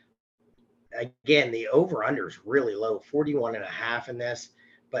parlay. Again, the over-under is really low, 41.5 in this.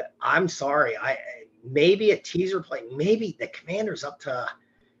 But I'm sorry. Maybe a teaser play. Maybe the Commanders up to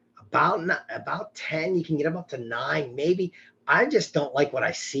about 10. You can get them up to 9. Maybe. I just don't like what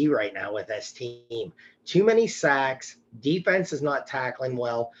I see right now with this team. Too many sacks. Defense is not tackling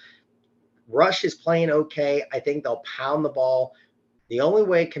well. Rush is playing okay. I think they'll pound the ball. The only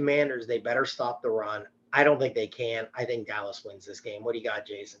way Commanders, they better stop the run. I don't think they can. I think Dallas wins this game. What do you got,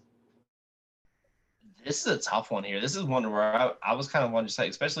 Jason? This is a tough one here. This is one where I was kind of wanting to say,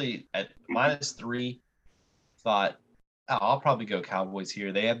 especially at -3, thought, I'll probably go Cowboys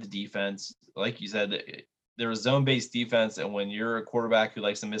here. They have the defense. Like you said, they're a zone-based defense, and when you're a quarterback who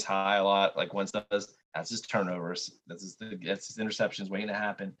likes to miss high a lot, like Wentz does, that's just turnovers. That's just interceptions waiting to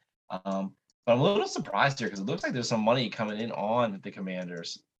happen. But I'm a little surprised here because it looks like there's some money coming in on the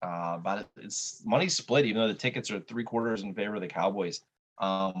Commanders. But it's money split, even though the tickets are 3/4 in favor of the Cowboys.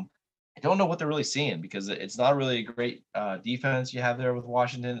 I don't know what they're really seeing because it's not really a great defense you have there with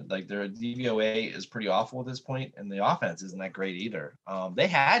Washington. Like their DVOA is pretty awful at this point, and the offense isn't that great either. They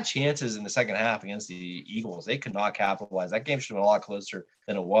had chances in the second half against the Eagles. They could not capitalize. That game should have been a lot closer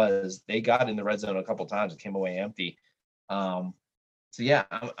than it was. They got in the red zone a couple times and came away empty. So yeah,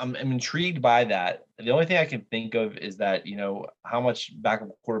 I'm intrigued by that. The only thing I can think of is that, how much backup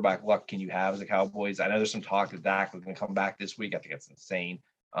quarterback luck can you have as a Cowboys? I know there's some talk that Dak was going to come back this week. I think that's insane.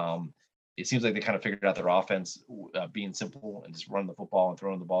 It seems like they kind of figured out their offense being simple and just running the football and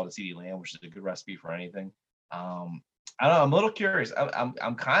throwing the ball to CeeDee Lamb, which is a good recipe for anything. I don't know. I'm a little curious.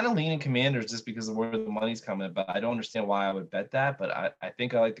 I'm kind of leaning Commanders just because of where the money's coming, but I don't understand why I would bet that. But I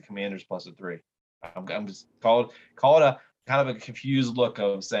think I like the Commanders plus a 3. I'm just call it a kind of a confused look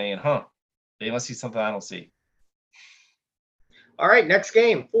of saying, they must see something I don't see. All right, next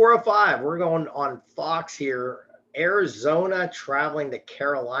game, 4:05. We're going on Fox here. Arizona traveling to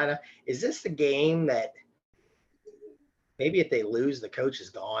Carolina. Is this the game that maybe if they lose, the coach is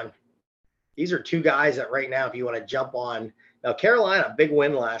gone? These are two guys that right now, if you want to jump on. Now, Carolina, big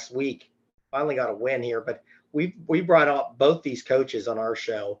win last week. Finally got a win here, but we brought up both these coaches on our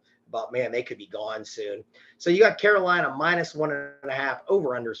show about, man, they could be gone soon. So you got Carolina -1.5,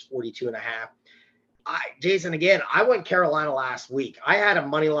 over-unders 42.5. Jason, again, I went Carolina last week. I had a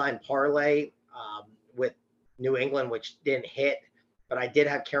money line parlay with New England, which didn't hit, but I did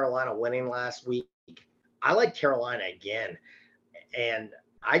have Carolina winning last week. I like Carolina again, and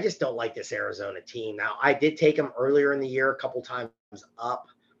I just don't like this Arizona team. Now, I did take them earlier in the year a couple times up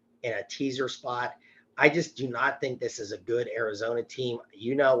in a teaser spot. I just do not think this is a good Arizona team.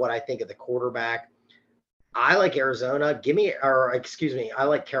 You know what I think of the quarterback. I like Arizona. I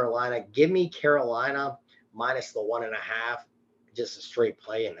like Carolina. Give me Carolina minus the 1.5. Just a straight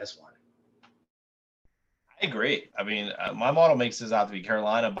play in this one. I agree. I mean, my model makes this out to be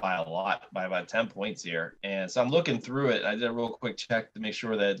Carolina by a lot, by about 10 points here. And so I'm looking through it. I did a real quick check to make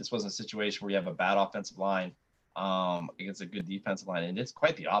sure that this wasn't a situation where you have a bad offensive line against a good defensive line. And it's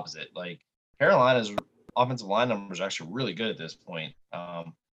quite the opposite. Like Carolina's offensive line numbers are actually really good at this point.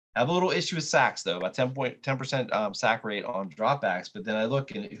 Have a little issue with sacks, though, about 10% sack rate on dropbacks. But then I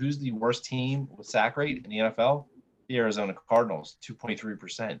look and who's the worst team with sack rate in the NFL? The Arizona Cardinals,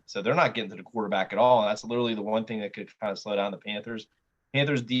 2.3%. So they're not getting to the quarterback at all. And that's literally the one thing that could kind of slow down the Panthers.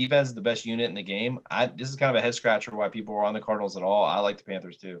 Panthers defense is the best unit in the game. This is kind of a head scratcher why people are on the Cardinals at all. I like the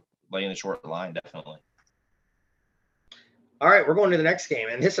Panthers too. Laying a short line, definitely. All right, we're going to the next game.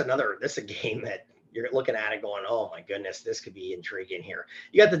 And this is a game that you're looking at it going, oh my goodness, this could be intriguing here.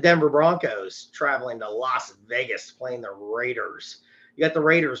 You got the Denver Broncos traveling to Las Vegas playing the Raiders. You got the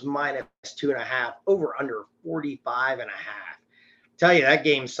Raiders -2.5, over under 45.5. Tell you that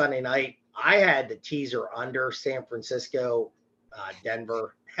game Sunday night, I had the teaser under San Francisco,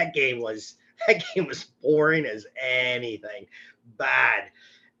 Denver. That game was boring as anything, bad.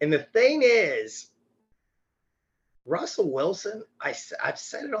 And the thing is, Russell Wilson, I've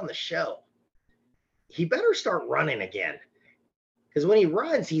said it on the show, he better start running again. Because when he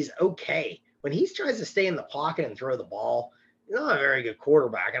runs, he's okay. When he tries to stay in the pocket and throw the ball, he's not a very good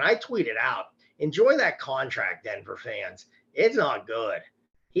quarterback. And I tweeted out, enjoy that contract, Denver fans. It's not good.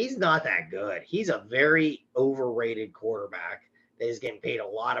 He's not that good. He's a very overrated quarterback that is getting paid a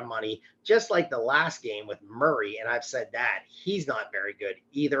lot of money, just like the last game with Murray. And I've said that. He's not very good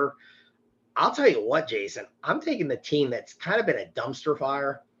either. I'll tell you what, Jason, I'm taking the team that's kind of been a dumpster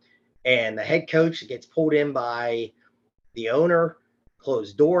fire, and the head coach gets pulled in by the owner,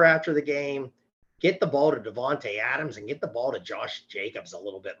 closed door after the game, get the ball to Devontae Adams and get the ball to Josh Jacobs a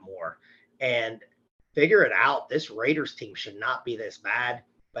little bit more and figure it out. This Raiders team should not be this bad.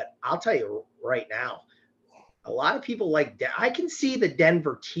 But I'll tell you right now, a lot of people I can see the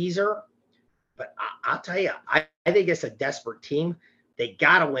Denver teaser, but I'll tell you, I think it's a desperate team. They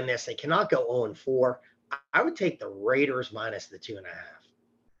got to win this. They cannot go 0-4. I would take the Raiders minus the 2.5.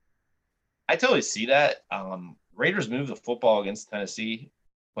 I totally see that. Raiders moved the football against Tennessee,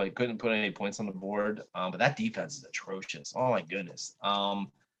 but couldn't put any points on the board. But that defense is atrocious. Oh my goodness.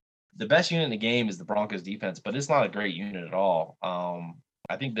 The best unit in the game is the Broncos defense, but it's not a great unit at all.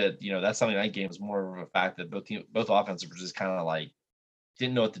 I think that that Sunday night game is more of a fact that both offenses were just kind of like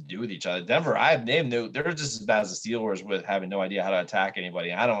didn't know what to do with each other. Denver, they're just as bad as the Steelers with having no idea how to attack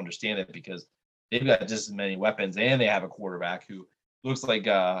anybody. I don't understand it because they've got just as many weapons and they have a quarterback who looks like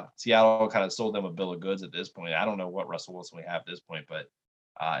Seattle kind of sold them a bill of goods at this point. I don't know what Russell Wilson we have at this point, but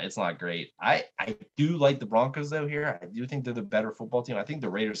it's not great. I do like the Broncos though here. I do think they're the better football team. I think the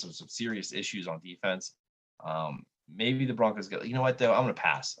Raiders have some serious issues on defense. Maybe the Broncos get. You know what though? I'm gonna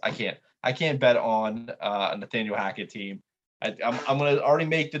pass. I can't bet on a Nathaniel Hackett team. I'm going to already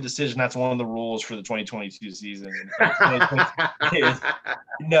make the decision. That's one of the rules for the 2022 season.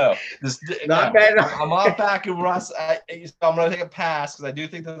 No, I'm off back with Russ. I'm going to take a pass because I do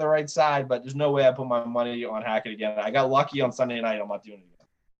think they're the right side, but there's no way I put my money on Hackett again. I got lucky on Sunday night. I'm not doing it again.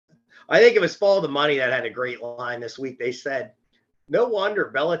 I think it was Follow the Money that had a great line this week. They said, no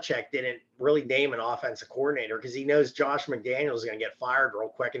wonder Belichick didn't really name an offensive coordinator because he knows Josh McDaniels is going to get fired real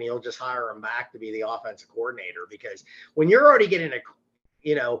quick and he'll just hire him back to be the offensive coordinator. Because when you're already getting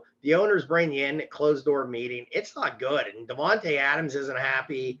the owners bring you in at closed door meeting, it's not good. And Devontae Adams isn't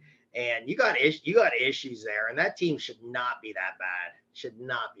happy and you got issues there. And that team should not be that bad. Should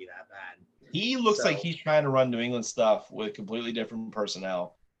not be that bad. He looks like he's trying to run New England stuff with completely different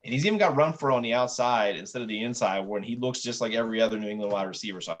personnel. And he's even got run for on the outside instead of the inside when he looks just like every other New England wide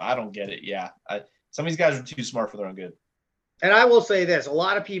receiver. So I don't get it. Yeah. Some of these guys are too smart for their own good. And I will say this, a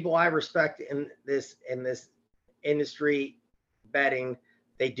lot of people I respect in this industry betting,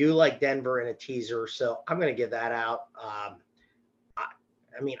 they do like Denver in a teaser. So I'm going to give that out. I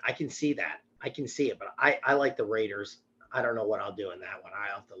can see that. I can see it, but I like the Raiders. I don't know what I'll do in that one.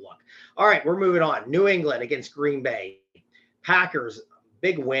 I have to look. All right, we're moving on. New England against Green Bay. Packers,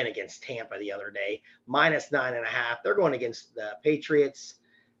 big win against Tampa the other day, minus 9.5. They're going against the Patriots.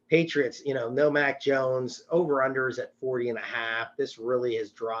 No Mac Jones, over-unders at 40.5. This really has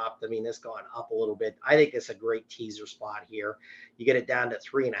dropped. This gone up a little bit. I think it's a great teaser spot here. You get it down to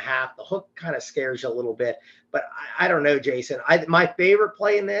 3.5. The hook kind of scares you a little bit, but I don't know, Jason. My favorite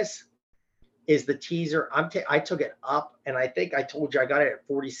play in this is the teaser. I took it up, and I think I told you I got it at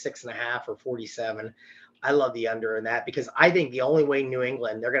 46.5 or 47. I love the under in that because I think the only way New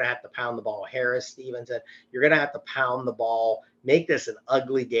England, they're going to have to pound the ball. Harris, Stevenson, you're going to have to pound the ball, make this an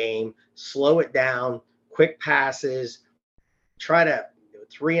ugly game, slow it down, quick passes, try to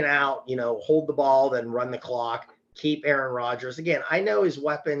 3 and out, hold the ball, then run the clock, keep Aaron Rodgers. Again, I know his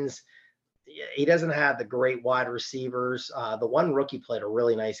weapons. He doesn't have the great wide receivers. The one rookie played a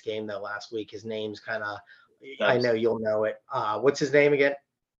really nice game though last week. His name's kind of, I know you'll know it. What's his name again?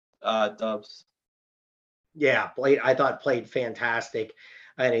 Dubs. Yeah, played fantastic.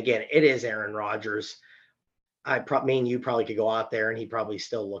 And again, it is Aaron Rodgers. You probably could go out there and he'd probably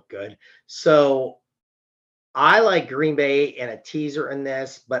still look good. So I like Green Bay and a teaser in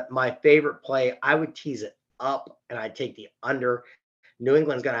this, but my favorite play, I would tease it up and I'd take the under. New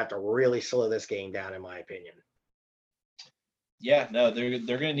England's going to have to really slow this game down, in my opinion. Yeah, no, they're going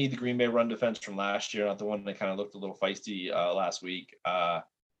to need the Green Bay run defense from last year, not the one that kind of looked a little feisty last week.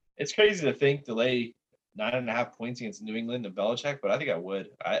 It's crazy to think delay 9.5 points against New England and Belichick, but I think I would.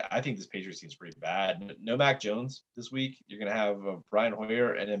 I think this Patriots team's pretty bad. No Mac Jones this week. You're going to have Brian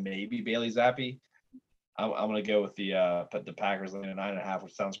Hoyer and then maybe Bailey Zappi. I'm going to go with the Packers laying 9.5,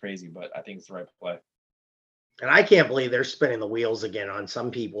 which sounds crazy, but I think it's the right play. And I can't believe they're spinning the wheels again on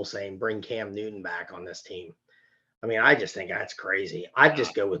some people saying bring Cam Newton back on this team. I just think that's crazy. I'd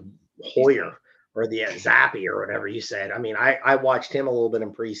just go with Hoyer or the Zappi or whatever you said. I watched him a little bit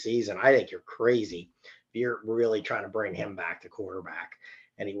in preseason. I think you're crazy if you're really trying to bring him back to quarterback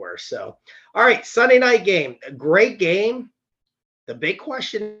anywhere. So, all right, Sunday night game, a great game. The big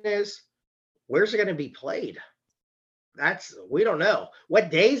question is, where's it going to be played? We don't know.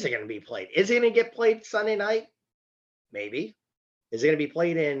 What day is it going to be played? Is it going to get played Sunday night? Maybe. Is it going to be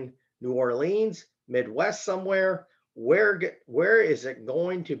played in New Orleans, Midwest somewhere? Where is it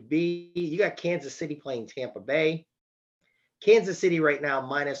going to be? You got Kansas City playing Tampa Bay. Kansas City right now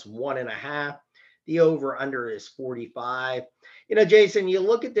 -1.5. The over under is 45. Jason, you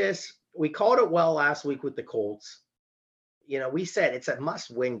look at this. We called it well last week with the Colts. We said it's a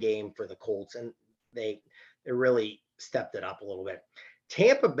must-win game for the Colts, and they really stepped it up a little bit.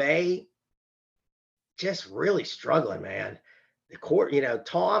 Tampa Bay just really struggling, man. The court,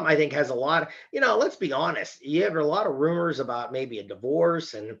 Tom, I think has a lot of, let's be honest. You have a lot of rumors about maybe a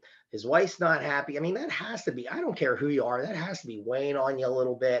divorce and his wife's not happy. I mean, that has to be, I don't care who you are, that has to be weighing on you a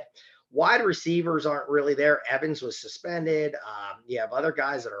little bit. Wide receivers aren't really there. Evans was suspended. You have other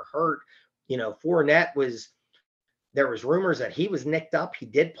guys that are hurt. Fournette there was rumors that he was nicked up. He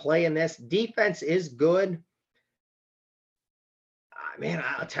did play in this. Defense is good. Man,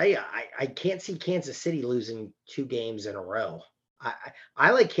 I'll tell you, I can't see Kansas City losing 2 games in a row.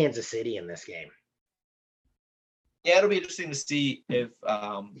 I like Kansas City in this game. Yeah, it'll be interesting to see if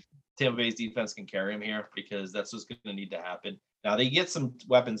Tampa Bay's defense can carry him here, because that's what's going to need to happen. Now, they get some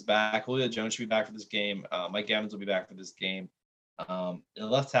weapons back. Julio Jones should be back for this game. Mike Evans will be back for this game. The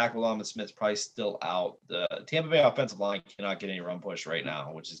left tackle on the Smith's probably still out. The Tampa Bay offensive line cannot get any run push right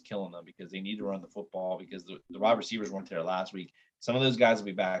now, which is killing them, because they need to run the football, because the wide receivers weren't there last week. Some of those guys will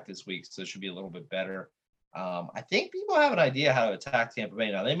be back this week, so it should be a little bit better. I think people have an idea how to attack Tampa Bay.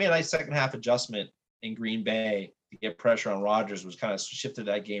 Now, they made a nice second half adjustment in Green Bay to get pressure on Rodgers, which kind of shifted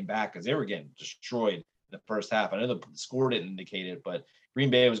that game back, because they were getting destroyed in the first half. I know the score didn't indicate it, but Green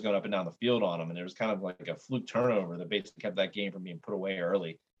Bay was going up and down the field on them, and there was kind of like a fluke turnover that basically kept that game from being put away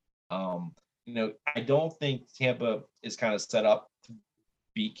early. I don't think Tampa is kind of set up to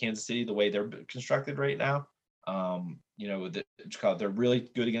beat Kansas City the way they're constructed right now. They're really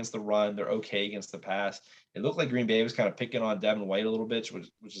good against the run. They're okay against the pass. It looked like Green Bay was kind of picking on Devin White a little bit,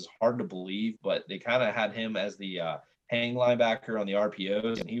 which is hard to believe, but they kind of had him as the hang linebacker on the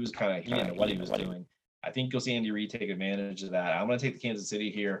RPOs, and he didn't know what he was doing. I think you'll see Andy Reid take advantage of that. I'm going to take the Kansas City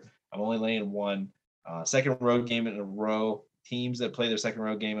here. I'm only laying 1. Second road game in a row. Teams that play their second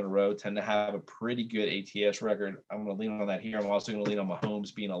road game in a row tend to have a pretty good ATS record. I'm going to lean on that here. I'm also going to lean on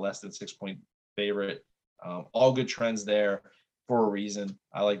Mahomes being a less than 6-point favorite. All good trends there for a reason.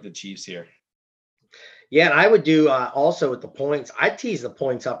 I like the Chiefs here. Yeah, and I would do also with the points. I'd tease the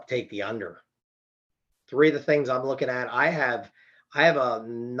points up, take the under. 3 of the things I'm looking at, I have a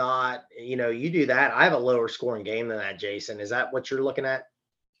not, you do that. I have a lower scoring game than that, Jason. Is that what you're looking at?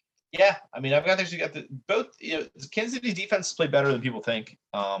 Yeah. I mean, I've got both, Kansas City's defense play better than people think.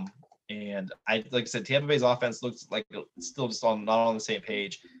 And like I said, Tampa Bay's offense looks like it's still just not on the same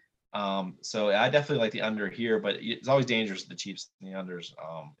page. So I definitely like the under here, but it's always dangerous to the Chiefs and the unders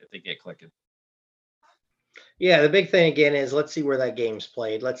if they get clicking. Yeah, the big thing again is let's see where that game's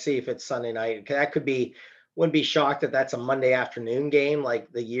played. Let's see if it's Sunday night. That could be, wouldn't be shocked if that's a Monday afternoon game,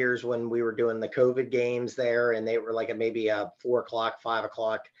 like the years when we were doing the COVID games there, and they were like maybe a 4 o'clock, 5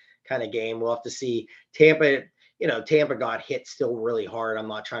 o'clock kind of game. We'll have to see. Tampa got hit still really hard. I'm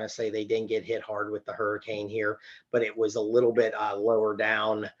not trying to say they didn't get hit hard with the hurricane here, but it was a little bit lower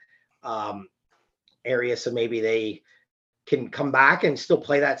down area. So maybe they can come back and still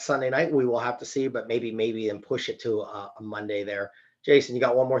play that Sunday night. We will have to see, but maybe then push it to a Monday there. Jason, you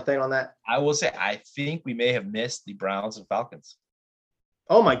got one more thing on that? I will say, I think we may have missed the Browns and Falcons.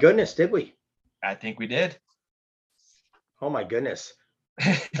 Oh my goodness, did we? I think we did. Oh my goodness.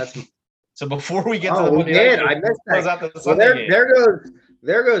 That's so before we get to the Monday night, I missed that. Well,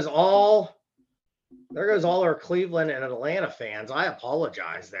 there goes all our Cleveland and Atlanta fans. I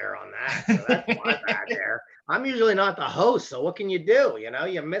apologize there on that. So that's my bad there. I'm usually not the host, so what can you do?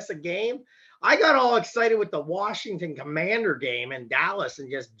 You miss a game. I got all excited with the Washington Commander game in Dallas and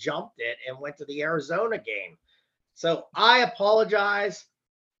just jumped it and went to the Arizona game. So I apologize.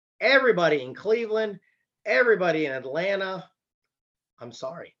 Everybody in Cleveland, everybody in Atlanta, I'm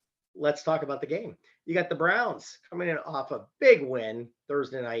sorry. Let's talk about the game. You got the Browns coming in off a big win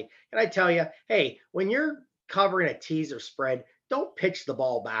Thursday night. And I tell you, hey, when you're covering a teaser spread, don't pitch the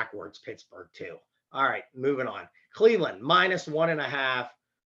ball backwards, Pittsburgh too. All right, moving on. Cleveland -1.5.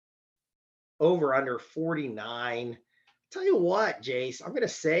 Over under 49. Tell you what, Jace, I'm going to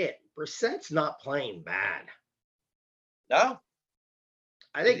say it. Brissett's not playing bad. No.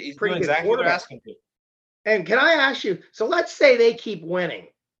 I think he's pretty doing good exactly what quarterback. they're asking to. And can I ask you, so let's say they keep winning.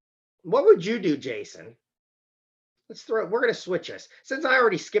 What would you do, Jason? We're going to switch this. Since I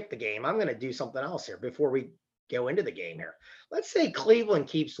already skipped the game, I'm going to do something else here before we go into the game here. Let's say Cleveland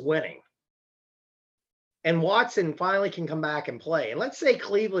keeps winning. And Watson finally can come back and play. And let's say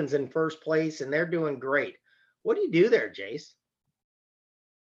Cleveland's in first place and they're doing great. What do you do there, Jace?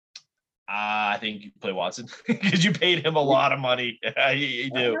 I think you play Watson because you paid him a lot of money.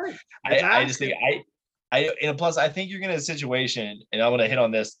 You do. Right. I just think and plus I think you're going to a situation, and I'm going to hit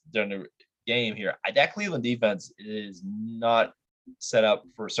on this during the game here. That Cleveland defense is not set up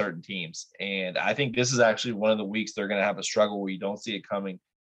for certain teams, and I think this is actually one of the weeks they're going to have a struggle where you don't see it coming.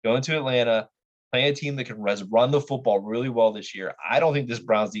 Going to Atlanta, playing a team that can run the football really well this year. I don't think this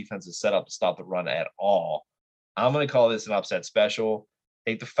Browns defense is set up to stop the run at all. I'm going to call this an upset special.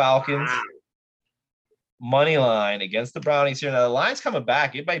 Take the Falcons. Money line against the Brownies here. Now, the line's coming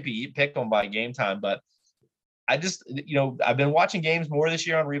back. It might be pick them by game time, but I just, I've been watching games more this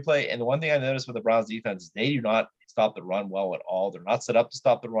year on replay, and the one thing I noticed with the Browns defense is they do not stop the run well at all. They're not set up to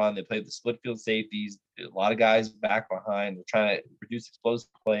stop the run. They play the split field safeties, a lot of guys back behind. They're trying to produce explosive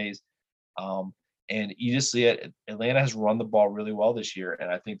plays. And you just see it. Atlanta has run the ball really well this year,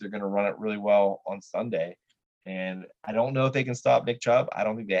 and I think they're going to run it really well on Sunday. And I don't know if they can stop Nick Chubb. I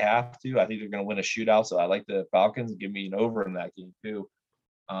don't think they have to. I think they're going to win a shootout. So I like the Falcons and give me an over in that game too.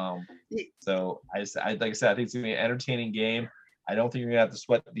 So like I said, I think it's going to be an entertaining game. I don't think you're going to have to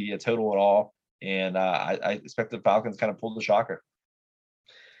sweat the total at all. And I expect the Falcons kind of pull the shocker.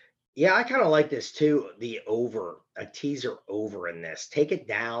 Yeah, I kind of like this too. The over, a teaser over in this. Take it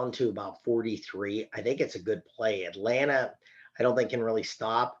down to about 43. I think it's a good play. Atlanta, I don't think can really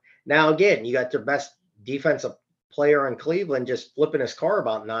stop. Now, again, you got their best defensive player in Cleveland just flipping his car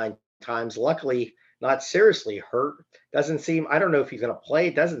about 9 times. Luckily, not seriously hurt. Doesn't seem, I don't know if he's going to play.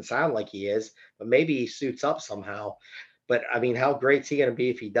 It doesn't sound like he is, but maybe he suits up somehow. But I mean, how great is he going to be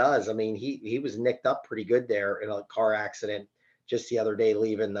if he does? I mean, he was nicked up pretty good there in a car accident just the other day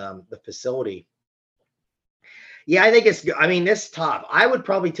leaving the facility. Yeah, I think it's good. I mean, this is tough. I would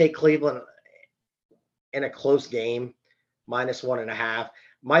probably take Cleveland in a close game, -1.5.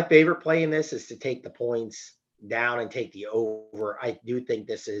 My favorite play in this is to take the points down and take the over. I do think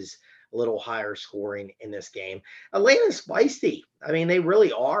this is a little higher scoring in this game. Atlanta's feisty. I mean, they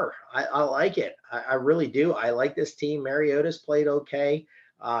really are. I like it. I really do. I like this team. Mariota's played okay.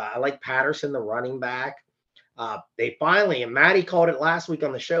 I like Patterson, the running back. They finally, and Matty called it last week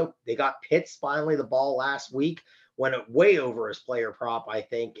on the show, they got Pitts finally the ball last week. Went way over his player prop, I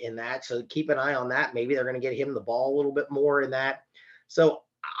think, in that. So keep an eye on that. Maybe they're going to get him the ball a little bit more in that. So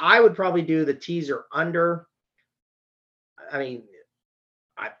I would probably do the teaser under. I mean,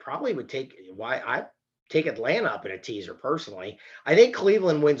 I probably would take Atlanta up in a teaser personally. I think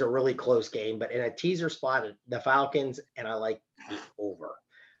Cleveland wins a really close game, but in a teaser spot, the Falcons, and I like the over.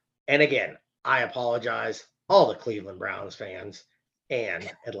 And again, I apologize, all the Cleveland Browns fans and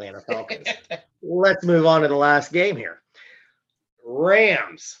Atlanta Falcons. Let's move on to the last game here.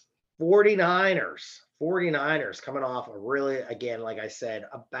 Rams, 49ers coming off a really, again, like I said,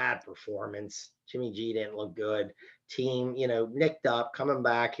 a bad performance. Jimmy G didn't look good. Team, nicked up, coming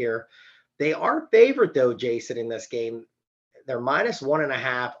back here. They are favored, though, Jason, in this game. They're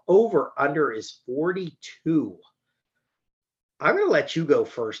 -1.5. Over under is 42. I'm going to let you go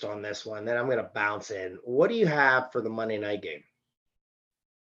first on this one. Then I'm going to bounce in. What do you have for the Monday night game?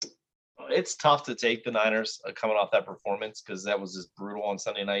 It's tough to take the Niners coming off that performance because that was just brutal on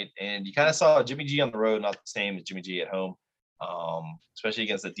Sunday night. And you kind of saw Jimmy G on the road, not the same as Jimmy G at home, especially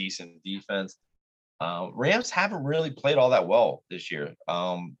against a decent defense. Rams haven't really played all that well this year.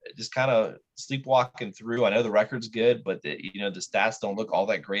 Just kind of sleepwalking through. I know the record's good, but the stats don't look all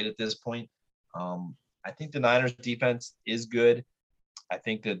that great at this point. I think the Niners defense is good. I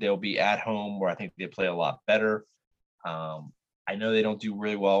think that they'll be at home where I think they play a lot better. I know they don't do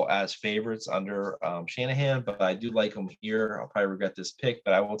really well as favorites under Shanahan, but I do like them here. I'll probably regret this pick,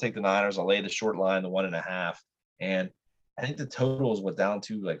 but I will take the Niners. I'll lay the short line, the 1.5. And I think the total is down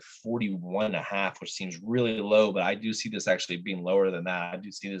to like 41.5, which seems really low, but I do see this actually being lower than that. I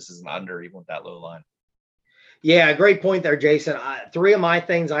do see this as an under, even with that low line. Yeah, great point there, Jason. 3 of my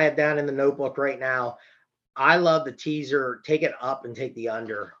things I have down in the notebook right now. I love the teaser. Take it up and take the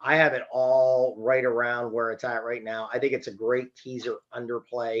under. I have it all right around where it's at right now. I think it's a great teaser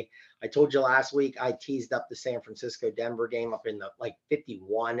underplay. I told you last week I teased up the San Francisco-Denver game up in the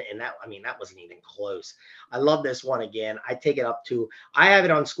 51, and that wasn't even close. I love this one again. I take it up to, I have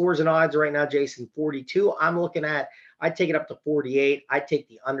it on scores and odds right now, Jason, 42. I take it up to 48. I take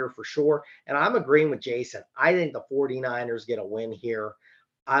the under for sure, and I'm agreeing with Jason. I think the 49ers get a win here.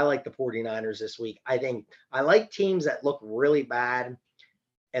 I like the 49ers this week. I like teams that look really bad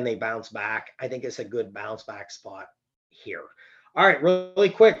and they bounce back. I think it's a good bounce back spot here. All right, really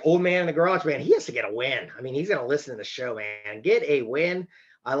quick, old man in the garage, man, he has to get a win. I mean, he's going to listen to the show, man. Get a win.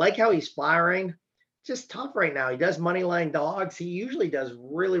 I like how he's firing. Just tough right now. He does money line dogs. He usually does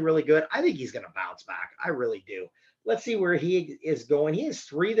really, really good. I think he's going to bounce back. I really do. Let's see where he is going. He has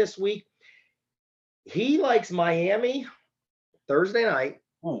 3 this week. He likes Miami Thursday night.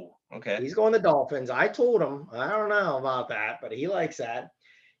 Ooh, okay. He's going the Dolphins. I told him, I don't know about that, but he likes that.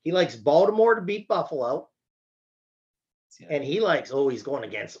 He likes Baltimore to beat Buffalo. Yeah. And he likes, he's going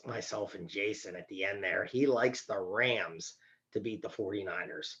against myself and Jason at the end there. He likes the Rams to beat the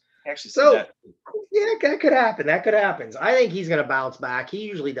 49ers. Actually, so, yeah, that could happen. That could happen. I think he's going to bounce back. He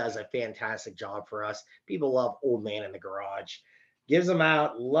usually does a fantastic job for us. People love Old Man in the Garage. Gives them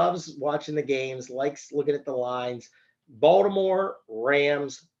out, loves watching the games, likes looking at the lines. Baltimore,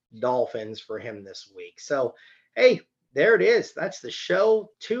 Rams, Dolphins for him this week. So, hey, there it is. That's the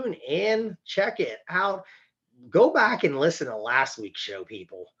show. Tune in, check it out. Go back and listen to last week's show,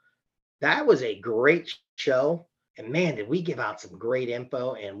 people. That was a great show. And man, did we give out some great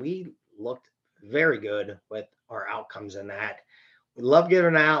info, and we looked very good with our outcomes in that. We love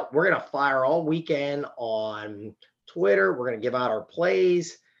giving out. We're going to fire all weekend on Twitter. We're going to give out our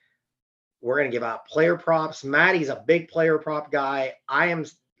plays. We're going to give out player props. Maddie's a big player prop guy. I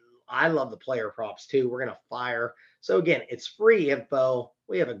love the player props too. We're going to fire. So again, it's free info.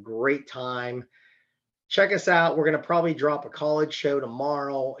 We have a great time. Check us out. We're going to probably drop a college show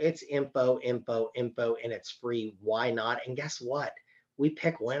tomorrow. It's info, and it's free. Why not? And guess what? We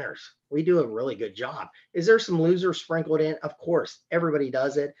pick winners. We do a really good job. Is there some losers sprinkled in? Of course, everybody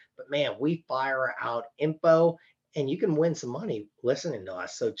does it. But man, we fire out info, and you can win some money listening to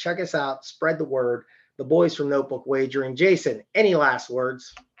us. So check us out. Spread the word. The boys from Notebook Wagering. Jason, any last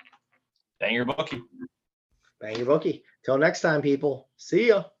words? Bang your bookie. Bang your bookie. Till next time, people. See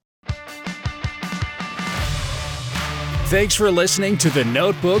ya. Thanks for listening to the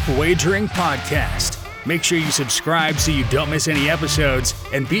Notebook Wagering Podcast. Make sure you subscribe so you don't miss any episodes,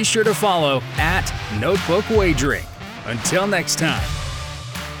 and be sure to follow @Notebook Wagering. Until next time.